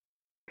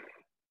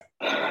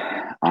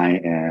 I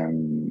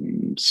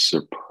am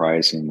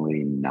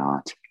surprisingly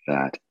not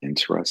that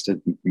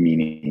interested,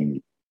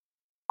 meaning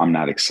I'm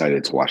not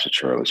excited to watch the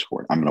trailers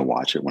for it. I'm going to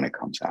watch it when it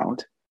comes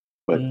out.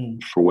 But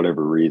for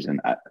whatever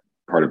reason,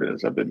 part of it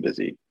is I've been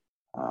busy.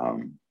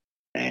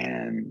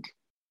 And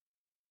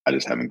I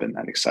just haven't been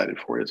that excited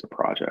for it as a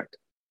project,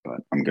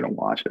 but I'm going to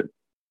watch it.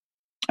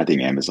 I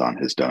think Amazon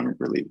has done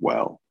really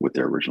well with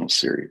their original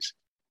series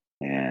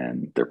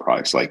and their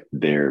products. Like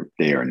they are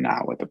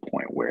now at the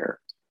point where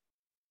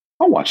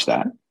I'll watch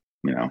that,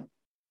 you know,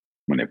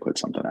 when they put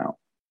something out.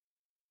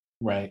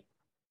 Right.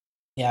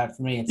 Yeah.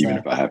 For me, it's even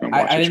if I haven't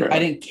watched the trailer. I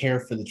didn't care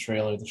for the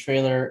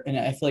trailer. And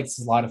I feel like this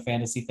is a lot of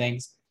fantasy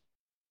things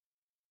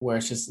where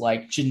it's just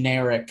like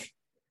generic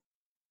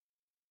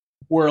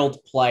world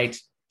plight,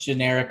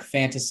 generic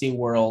fantasy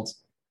world,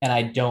 and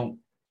I don't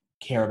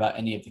care about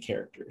any of the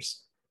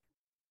characters.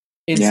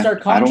 In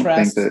stark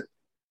contrast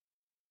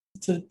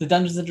to the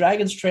Dungeons and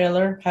Dragons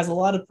trailer, has a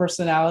lot of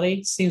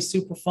personality, seems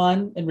super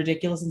fun and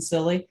ridiculous and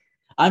silly.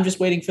 I'm just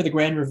waiting for the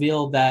grand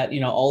reveal that, you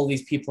know, all of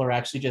these people are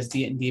actually just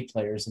D&D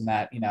players and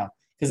that, you know,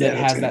 because it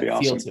has that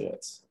feel to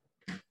it.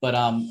 But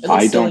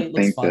I don't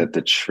think that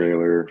the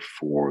trailer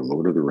for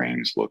Lord of the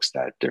Rings looks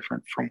that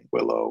different from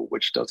Willow,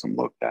 which doesn't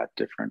look that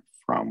different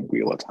from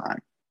Wheel of Time.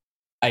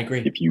 I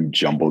agree. If you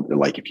just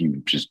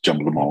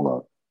jumbled them all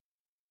up,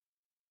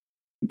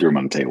 threw them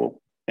on the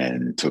table,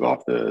 and took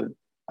off the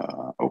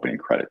opening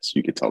credits,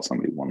 you could tell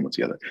somebody one was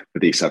the other.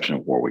 With the exception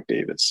of Warwick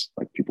Davis,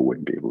 like people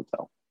wouldn't be able to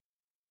tell.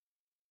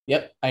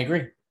 Yep, I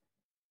agree.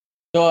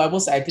 So I will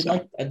say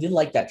I did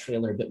like that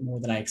trailer a bit more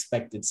than I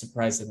expected.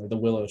 Surprisingly, the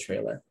Willow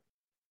trailer.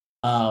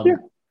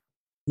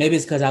 Maybe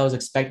it's because I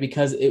was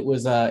because it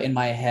was in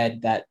my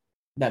head that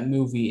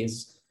movie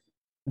is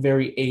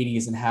very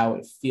 80s and how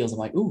it feels. I'm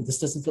like, ooh, this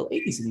doesn't feel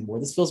 80s anymore.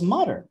 This feels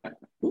modern.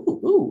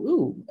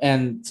 Ooh.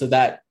 And so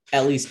that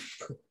at least,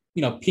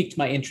 you know, piqued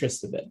my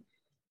interest a bit.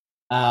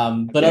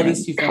 But at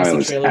least you Kyle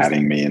is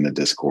adding me in the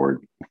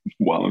Discord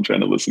while I'm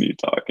trying to listen to you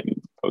talk, and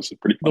he posted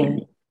pretty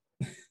funny.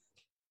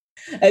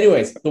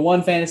 Anyways, the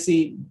one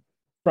fantasy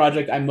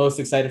project I'm most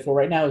excited for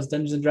right now is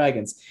Dungeons and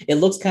Dragons. It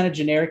looks kind of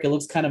generic, it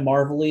looks kind of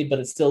Marvel-y, but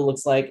it still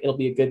looks like it'll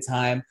be a good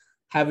time.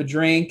 Have a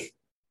drink,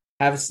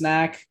 have a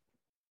snack,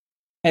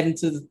 head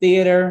into the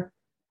theater,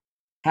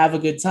 have a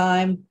good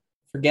time,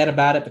 forget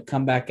about it, but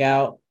come back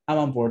out. I'm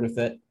on board with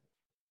it.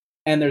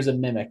 And there's a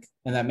mimic,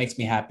 and that makes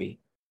me happy.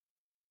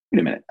 Wait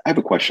a minute. I have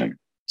a question.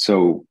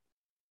 So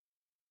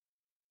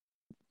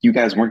you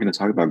guys weren't going to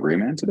talk about Gray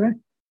Man today?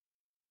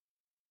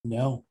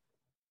 No.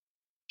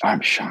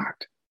 I'm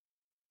shocked.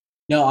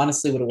 No,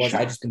 honestly, what it was,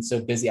 Shocked. I just been so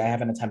busy, I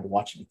haven't had time to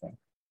watch anything.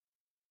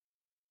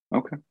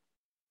 Okay.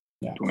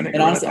 Yeah. Do you wanna And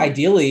hear honestly, what I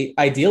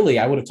thought? ideally,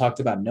 I would have talked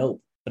about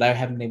Nope, but I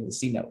haven't been able to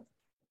see Nope.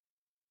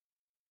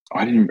 Oh,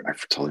 I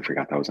totally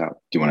forgot that was out.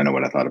 Do you want to know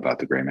what I thought about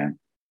the Gray Man?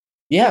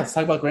 Yeah, let's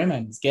talk about Gray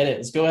Man. Let's get it.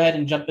 Let's go ahead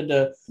and jump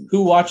into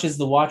Who Watches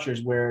the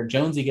Watchers, where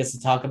Jonesy gets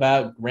to talk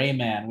about Gray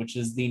Man, which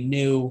is the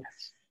new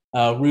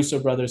Russo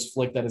brothers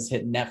flick that has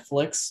hit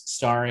Netflix,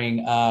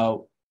 starring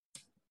oh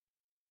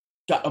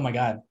my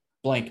god,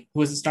 blank.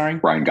 Who is it starring?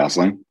 Ryan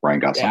Gosling.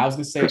 Yeah, I was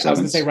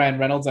gonna say Ryan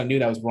Reynolds. I knew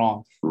that was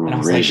wrong. And I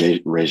was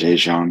Regé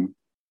Jean.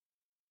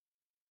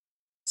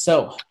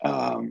 So,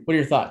 Um, what are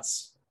your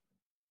thoughts?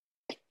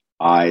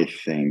 I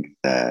think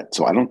that,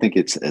 so I don't think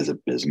it's as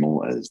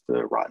abysmal as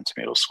the Rotten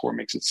Tomatoes score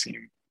makes it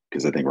seem,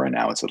 because I think right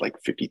now it's at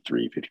like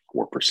 53,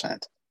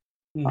 54%.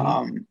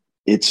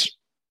 It's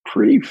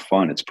pretty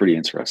fun. It's pretty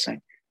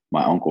interesting.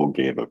 My uncle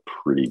gave a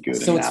pretty good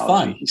So analogy. it's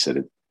fun. He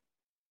said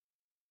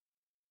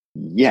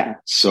yeah.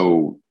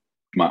 So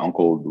my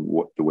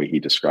uncle, the way he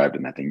described it,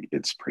 and I think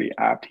it's pretty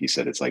apt, he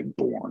said it's like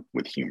born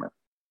with humor.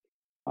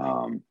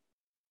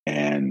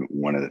 And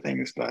one of the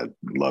things that I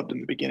loved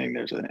in the beginning,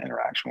 there's an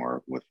interaction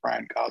with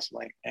Ryan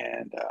Gosling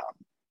and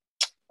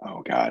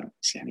oh God,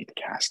 see, I need to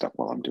cast up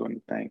while I'm doing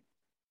the thing.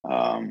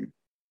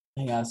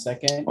 Hang on a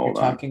second. Hold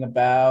You're on. talking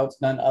about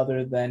none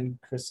other than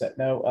Chris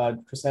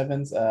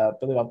Evans,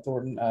 Billy Bob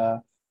Thornton.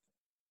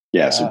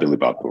 So Billy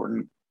Bob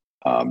Thornton.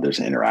 There's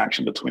an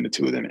interaction between the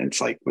two of them, and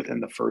it's like within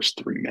the first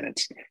 3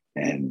 minutes,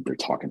 and they're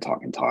talking,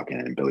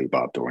 and Billy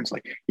Bob Thornton's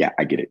like, "Yeah,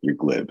 I get it. You're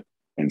glib,"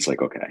 and it's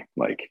like, okay,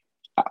 like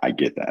I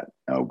get that.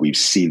 We've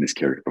seen this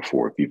character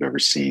before. If you've ever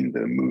seen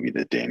the movie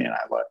that Danny and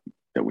I like,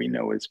 that we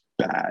know is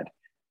bad,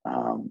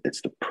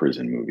 it's the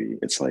prison movie.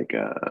 It's like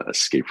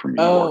Escape from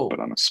New York, but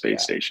on a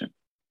space station.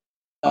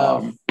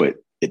 But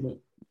it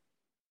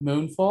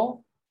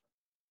Moonfall.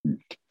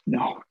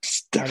 No,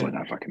 it's definitely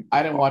not fucking.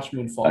 I didn't watch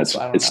Moonfall, so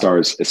I don't know.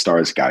 It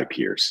stars Guy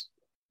Pearce,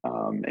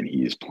 and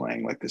he's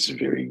playing like this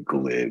very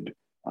glib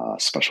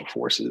special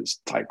forces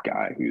type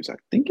guy who's, I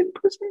think, in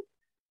prison.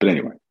 But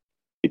anyway,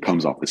 it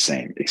comes off the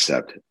same,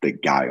 except the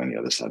guy on the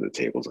other side of the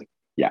table is like,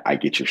 "Yeah, I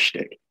get your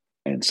shtick."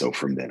 And so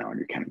from then on,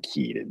 you're kind of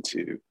keyed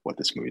into what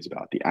this movie's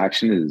about. The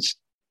action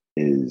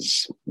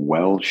is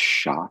well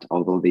shot,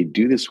 although they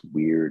do this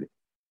weird.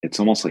 It's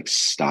almost like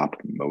stop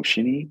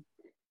motiony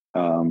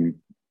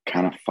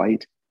kind of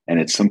fight. And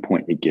at some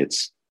point it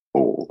gets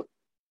old.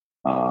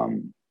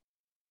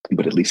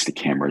 But at least the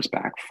camera is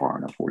back far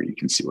enough where you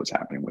can see what's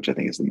happening, which I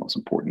think is the most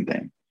important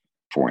thing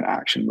for an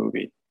action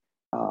movie.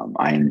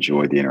 I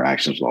enjoyed the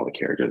interactions with all the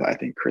characters. I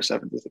think Chris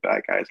Evans as the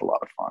bad guy is a lot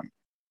of fun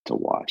to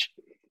watch.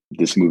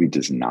 This movie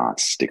does not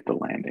stick the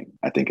landing,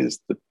 I think, is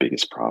the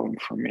biggest problem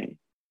for me.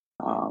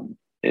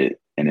 It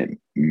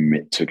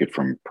took it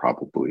from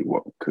probably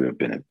what could have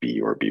been a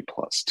B or a B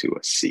plus to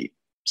a C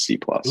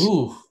plus.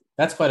 Ooh,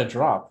 that's quite a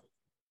drop.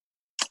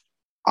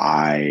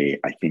 I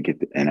think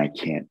it, and I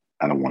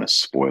don't want to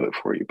spoil it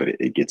for you, but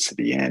it gets to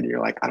the end.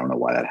 You're like, I don't know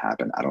why that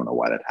happened. I don't know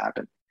why that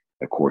happened.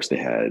 Of course,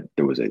 there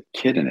was a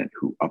kid in it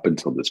who up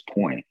until this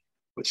point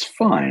was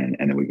fine.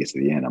 And then we get to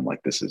the end. I'm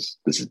like, this is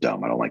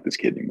dumb. I don't like this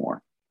kid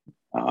anymore.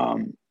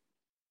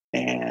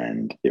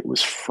 And it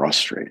was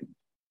frustrating.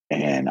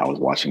 And I was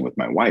watching with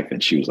my wife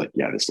and she was like,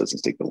 yeah, this doesn't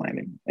stick the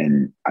landing.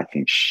 And I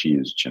think she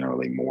is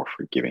generally more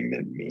forgiving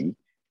than me.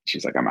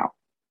 She's like, I'm out.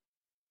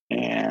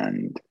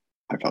 And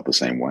I felt the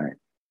same way.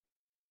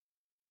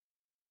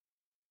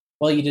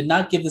 Well, you did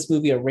not give this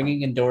movie a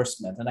ringing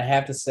endorsement. And I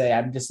have to say,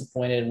 I'm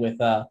disappointed with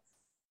the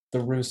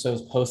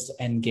Russo's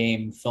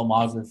post-Endgame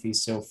filmography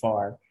so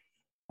far.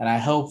 And I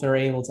hope they're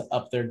able to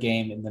up their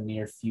game in the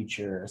near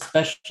future,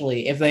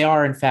 especially if they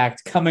are, in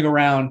fact, coming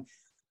around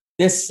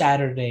this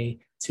Saturday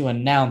to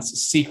announce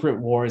Secret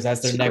Wars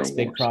as their next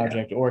big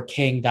project, or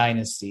Kang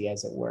Dynasty,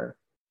 as it were.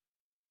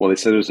 Well, they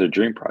said it was their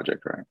dream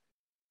project, right?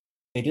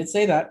 They did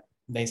say that.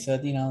 They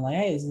said, like,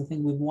 hey, this is the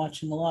thing we've been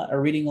watching a lot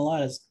or reading a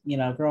lot is,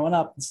 growing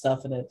up and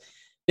stuff, and a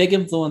big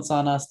influence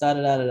on us,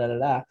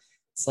 da-da-da-da-da-da.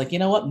 It's like, you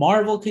know what?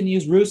 Marvel can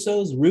use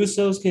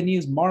Russos can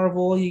use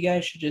Marvel. You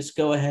guys should just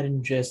go ahead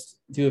and just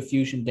do a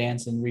fusion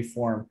dance and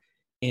reform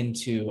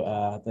into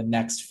the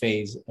next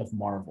phase of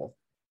Marvel.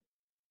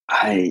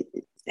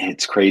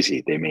 It's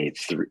crazy. They made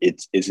three.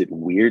 Is it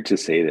weird to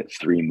say that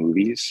 3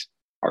 movies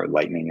are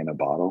lightning in a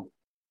bottle?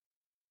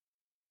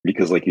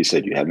 Because like you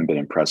said, you haven't been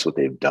impressed what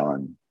they've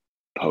done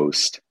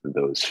post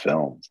those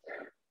films,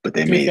 but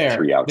they made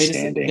 3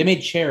 outstanding. They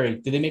made Cherry.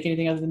 Did they make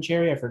anything other than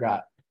Cherry? I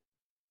forgot.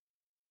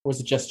 Or was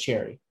it just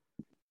Cherry?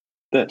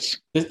 This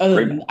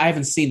I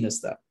haven't seen this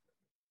though.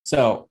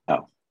 So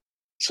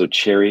So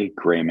Cherry,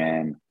 Gray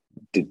Man,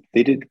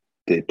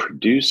 they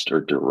produced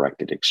or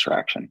directed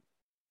Extraction?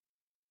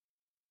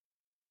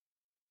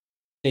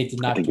 they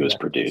did not. I think it was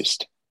direct it.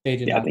 produced. They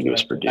did Yeah, I not think it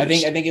was direct it. I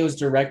produced. think it was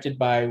directed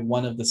by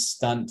one of the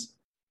stunt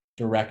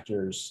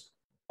directors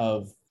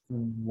of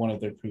one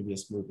of their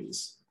previous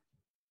movies.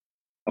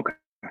 Okay.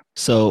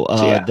 So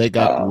yeah, they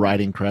got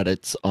writing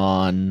credits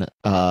on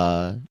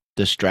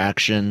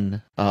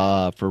Distraction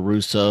for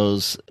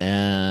Russo's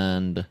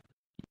and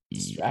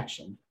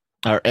Distraction.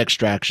 or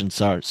Extraction.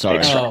 Sorry,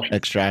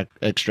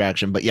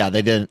 Extraction. But yeah,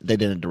 they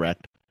didn't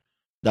direct.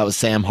 That was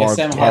Sam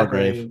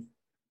Hargrave.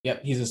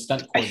 Yep, he's a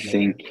stunt I coordinator.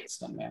 think.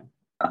 Stuntman.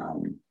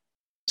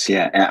 So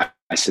yeah, and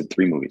I said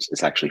 3 movies.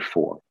 It's actually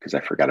 4 because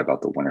I forgot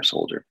about the Winter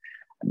Soldier.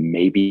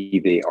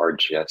 Maybe they are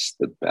just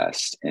the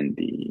best in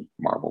the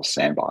Marvel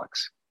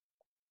sandbox.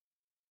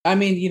 I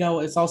mean,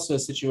 it's also a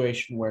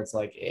situation where it's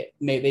like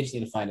they just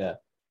need to find a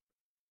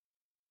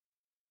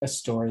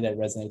story that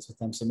resonates with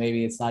them. So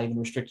maybe it's not even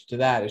restricted to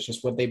that. It's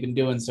just what they've been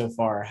doing so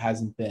far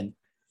hasn't been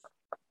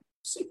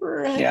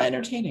super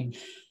entertaining.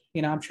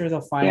 I'm sure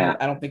they'll find it.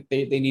 I don't think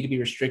they need to be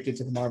restricted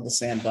to the Marvel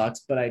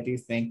sandbox, but I do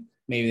think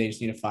maybe they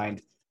just need to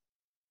find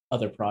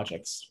other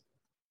projects.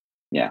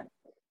 Yeah.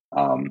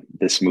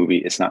 This movie,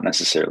 it's not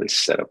necessarily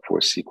set up for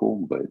a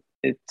sequel, but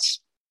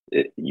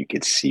you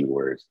could see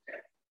where,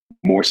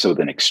 more so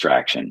than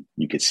Extraction,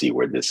 you could see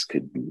where this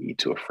could lead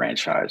to a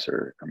franchise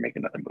or make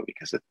another movie.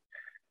 Because at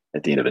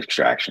the end of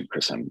Extraction,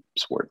 Chris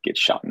Hemsworth gets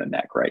shot in the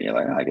neck, right? You're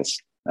like, I guess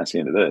that's the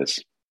end of this,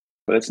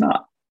 but it's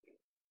not.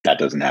 That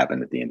doesn't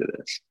happen at the end of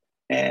this.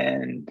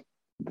 And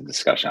the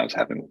discussion I was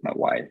having with my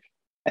wife,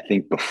 I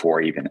think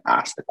before I even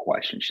asked the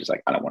question, she's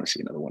like, I don't want to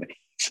see another one of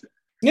these.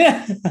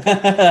 Yeah.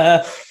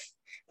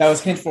 That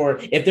was hint for,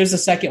 if there's a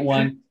second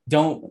one,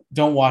 don't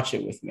watch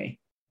it with me.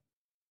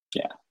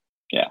 Yeah.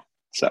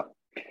 So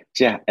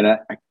yeah, and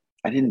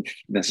I didn't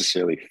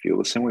necessarily feel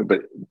the same way,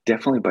 but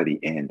definitely by the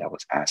end, I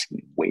was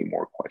asking way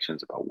more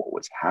questions about what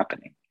was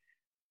happening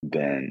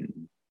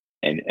than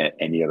at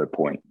any other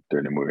point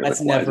during the movie.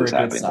 That's like, never why is this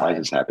happening? sign. Why is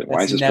this happening? That's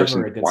why is this never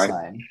person? A good why?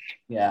 Sign.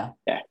 Yeah.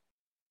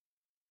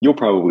 You'll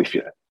probably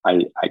feel it.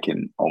 I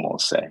can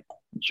almost say.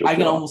 I'm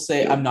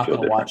not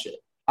going to watch it.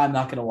 I'm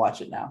not going to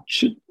watch it now. You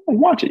should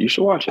watch it. You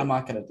should watch it. I'm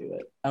not going to do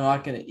it. I'm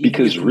not going to.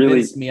 Because you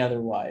really, me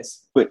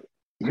otherwise. But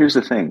here's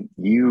the thing: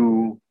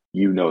 you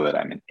know that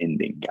I'm an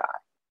ending guy,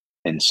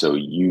 and so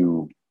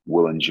you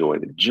will enjoy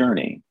the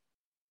journey,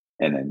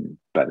 and then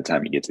by the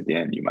time you get to the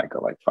end, you might go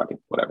like, "Fuck it,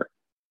 whatever."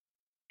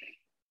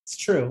 It's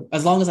true,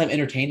 as long as I'm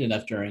entertained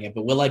enough during it.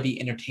 But will I be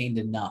entertained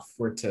enough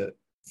is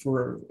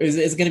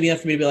it going to be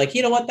enough for me to be like,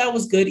 you know what, that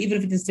was good, even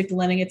if it didn't stick to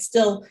landing? It's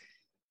still,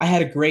 I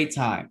had a great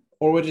time.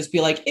 Or would it just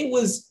be like, it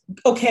was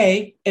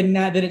okay, and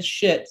now that it's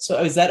shit.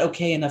 So is that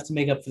okay enough to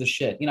make up for the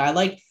shit? I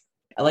like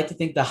to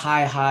think the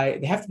high,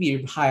 they have to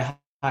be high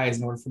highs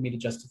in order for me to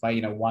justify,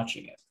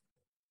 watching it.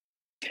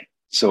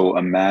 So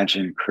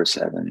imagine Chris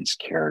Evans'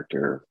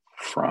 character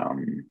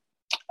from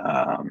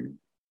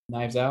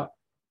Knives Out.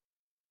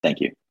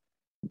 Thank you.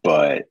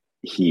 But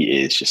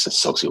he is just a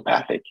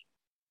sociopathic,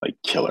 like,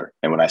 killer.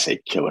 And when I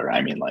say killer,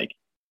 I mean like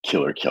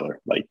killer,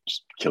 like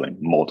just killing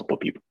multiple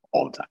people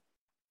all the time.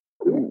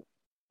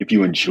 If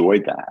you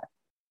enjoyed that,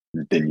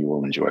 then you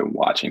will enjoy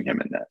watching him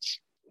in this.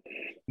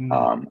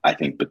 I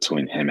think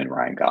between him and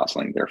Ryan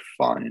Gosling, they're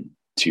fun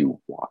to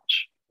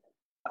watch.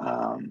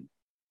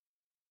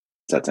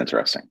 That's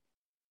interesting.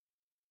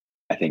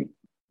 I think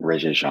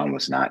Regé Jean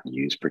was not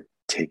used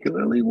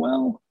particularly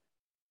well,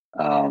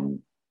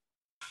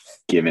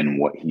 given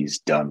what he's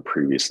done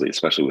previously,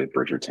 especially with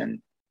Bridgerton.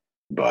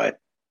 But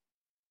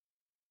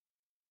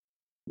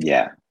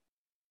yeah,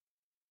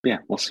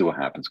 we'll see what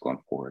happens going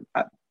forward.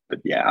 But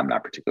yeah, I'm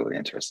not particularly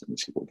interested in the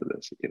sequel to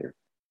this either.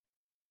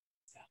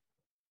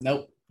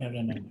 Nope.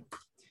 No.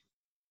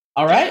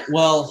 All right.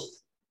 Well,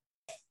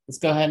 let's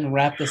go ahead and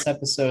wrap this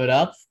episode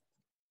up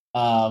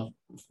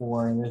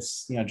for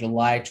this,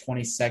 July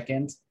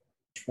 22nd,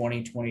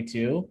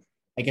 2022.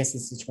 I guess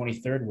it's the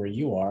 23rd where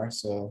you are.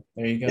 So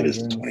there you go. It is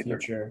You're the in the 23rd.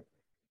 future.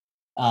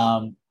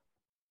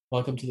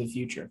 Welcome to the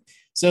future.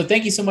 So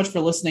thank you so much for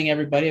listening,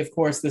 everybody. Of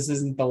course, this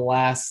isn't the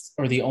last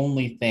or the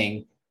only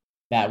thing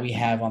that we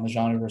have on the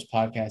Genreverse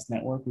Podcast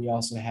Network. We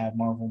also have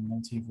Marvel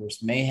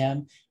Multiverse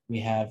Mayhem. We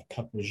have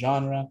Cup of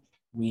Genre.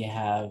 We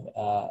have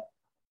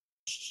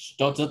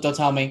don't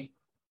tell me.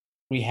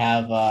 We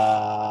have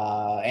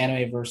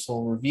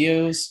Animeversal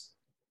Reviews,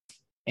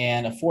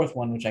 and a fourth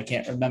one which I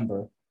can't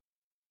remember.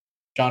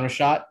 Genre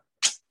Shot.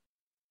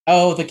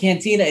 Oh, the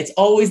Cantina. It's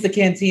always the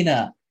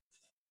Cantina.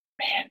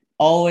 Man,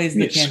 always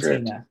the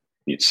Cantina.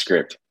 Need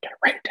script. Gotta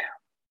write it down.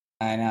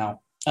 I know.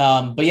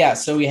 But yeah,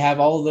 so we have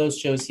all of those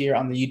shows here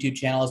on the YouTube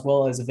channel, as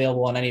well as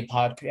available on any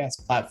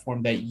podcast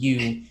platform that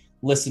you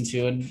listen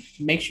to. And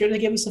make sure to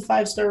give us a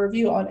 5-star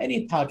review on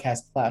any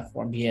podcast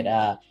platform, be it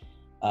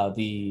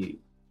the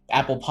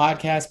Apple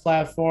Podcast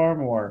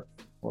platform or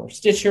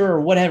Stitcher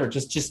or whatever.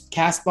 Just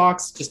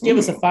Castbox. Just give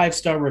us a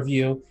 5-star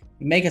review.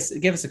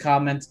 Give us a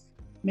comment.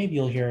 Maybe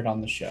you'll hear it on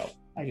the show.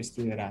 I just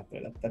threw that out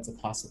there. That's a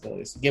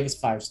possibility. So give us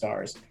 5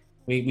 stars.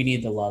 We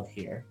need the love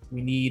here.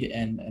 We need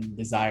and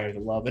desire the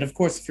love. And of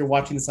course, if you're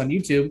watching this on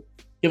YouTube,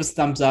 give us a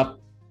thumbs up,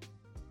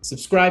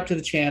 subscribe to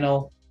the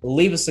channel,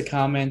 leave us a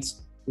comment.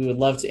 We would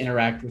love to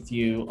interact with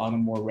you on a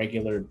more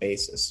regular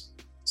basis.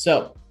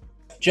 So,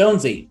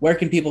 Jonesy, where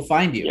can people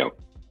find you? Yo,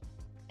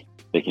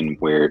 they can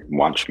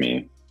watch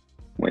me.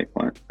 Wait,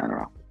 what? I don't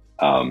know.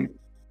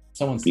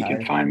 Someone's You tired.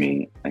 can find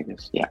me, I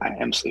guess. Yeah, I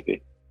am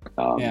sleepy.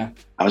 Yeah.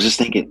 I was just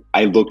thinking,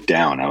 I looked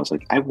down. I was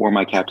like, I wore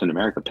my Captain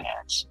America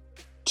pants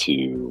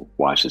to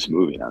watch this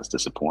movie, and I was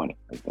disappointed.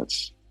 Like,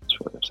 that's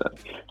really upsetting.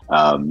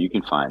 You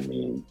can find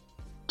me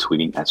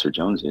tweeting at Sir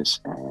Joneses,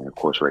 and of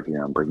course, right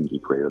here on Breaking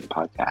Geek Radio, the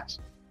podcast.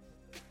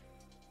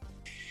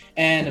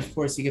 And of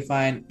course, you can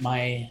find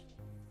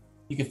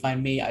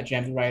me at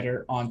Jam the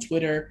Writer on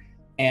Twitter,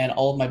 and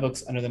all of my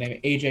books under the name of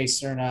AJ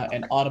Cerna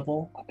and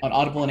Audible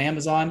and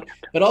Amazon.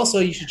 But also,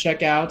 you should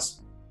check out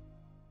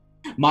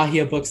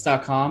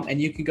mahiabooks.com,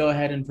 and you can go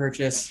ahead and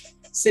purchase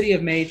City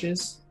of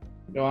Mages.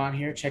 Go on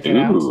here, check it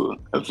out. Ooh,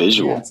 a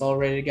visual. Yeah, it's all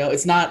ready to go.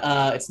 It's not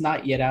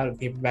yet out in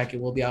paperback.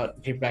 It will be out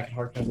in paperback and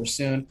hardcover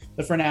soon.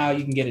 But for now,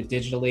 you can get it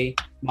digitally.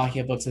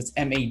 Magia Books. It's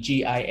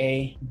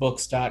MAGIA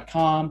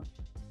books.com.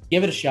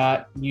 Give it a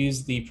shot.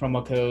 Use the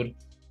promo code.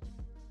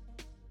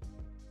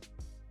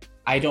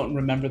 I don't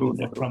remember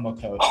the promo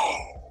code.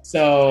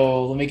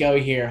 So let me go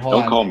here. Hold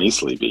on. Don't call me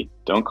sleepy.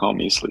 Don't call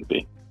me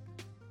sleepy.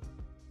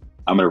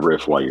 I'm gonna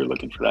riff while you're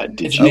looking for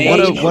that. It's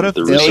Mage. What a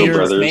the Russo failure.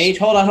 brothers? Mage.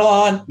 Hold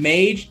on.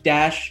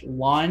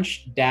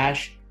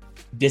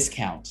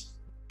 Mage-launch-discount.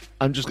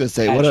 I'm just gonna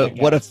say, At what a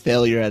checkout.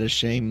 failure at a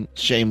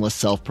shameless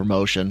self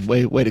promotion.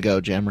 Way to go,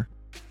 Jammer.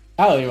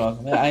 Oh, you're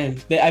welcome.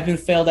 I've been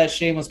failed at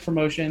shameless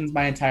promotions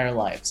my entire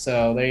life.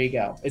 So there you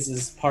go. This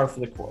is par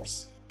for the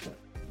course.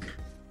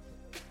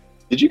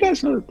 Did you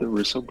guys know that the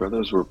Russo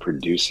brothers were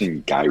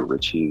producing Guy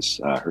Ritchie's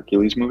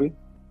Hercules movie?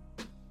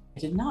 I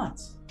did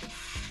not.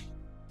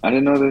 I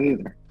didn't know that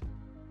either.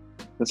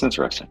 That's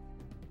interesting.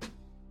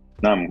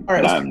 Now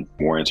I'm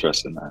more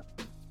interested in that.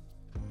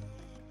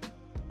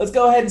 Let's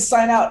go ahead and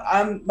sign out.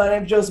 My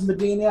name's Joseph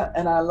Medina,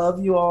 and I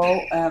love you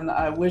all, and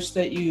I wish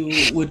that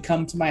you would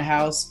come to my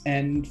house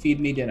and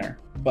feed me dinner.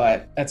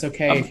 But that's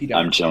okay if you don't.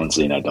 I'm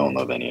Jonesy, and I don't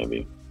love any of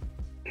you.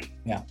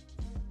 Yeah.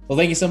 Well,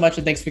 thank you so much,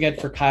 and thanks again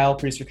for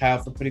producer Kyle,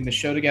 for putting the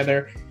show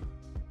together,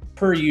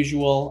 per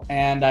usual.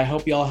 And I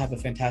hope you all have a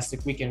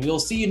fantastic weekend. We will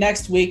see you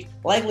next week,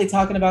 likely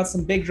talking about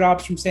some big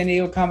drops from San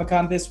Diego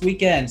Comic-Con this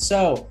weekend.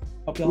 So,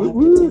 hope you all have a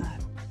good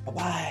time.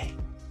 Bye-bye.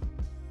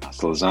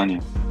 Hasta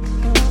lasagna.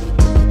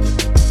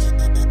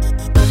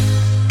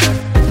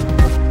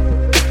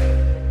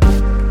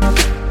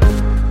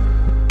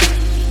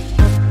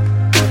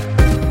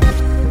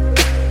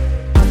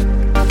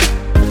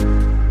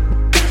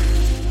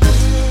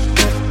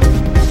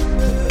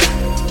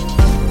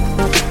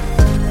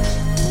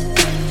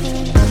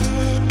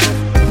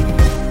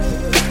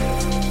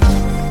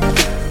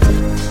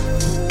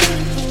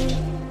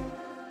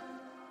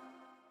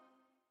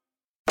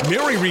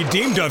 Mary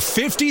redeemed a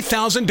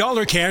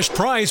 $50,000 cash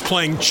prize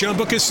playing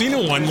Chumba Casino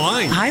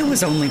online. I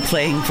was only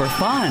playing for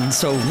fun,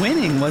 so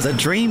winning was a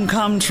dream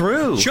come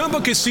true.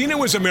 Chumba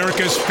Casino is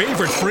America's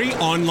favorite free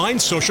online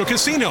social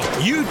casino.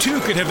 You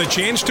too could have the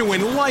chance to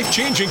win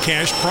life-changing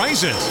cash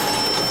prizes.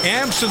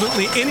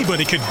 Absolutely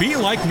anybody could be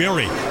like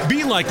Mary.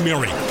 Be like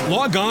Mary.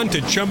 Log on to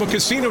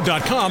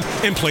ChumbaCasino.com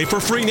and play for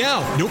free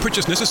now. No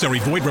purchase necessary.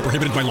 Void where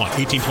prohibited by law.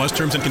 18 plus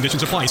terms and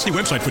conditions apply. See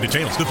website for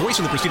details. The voice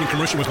in the preceding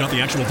commercial was not the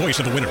actual voice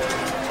of the winner.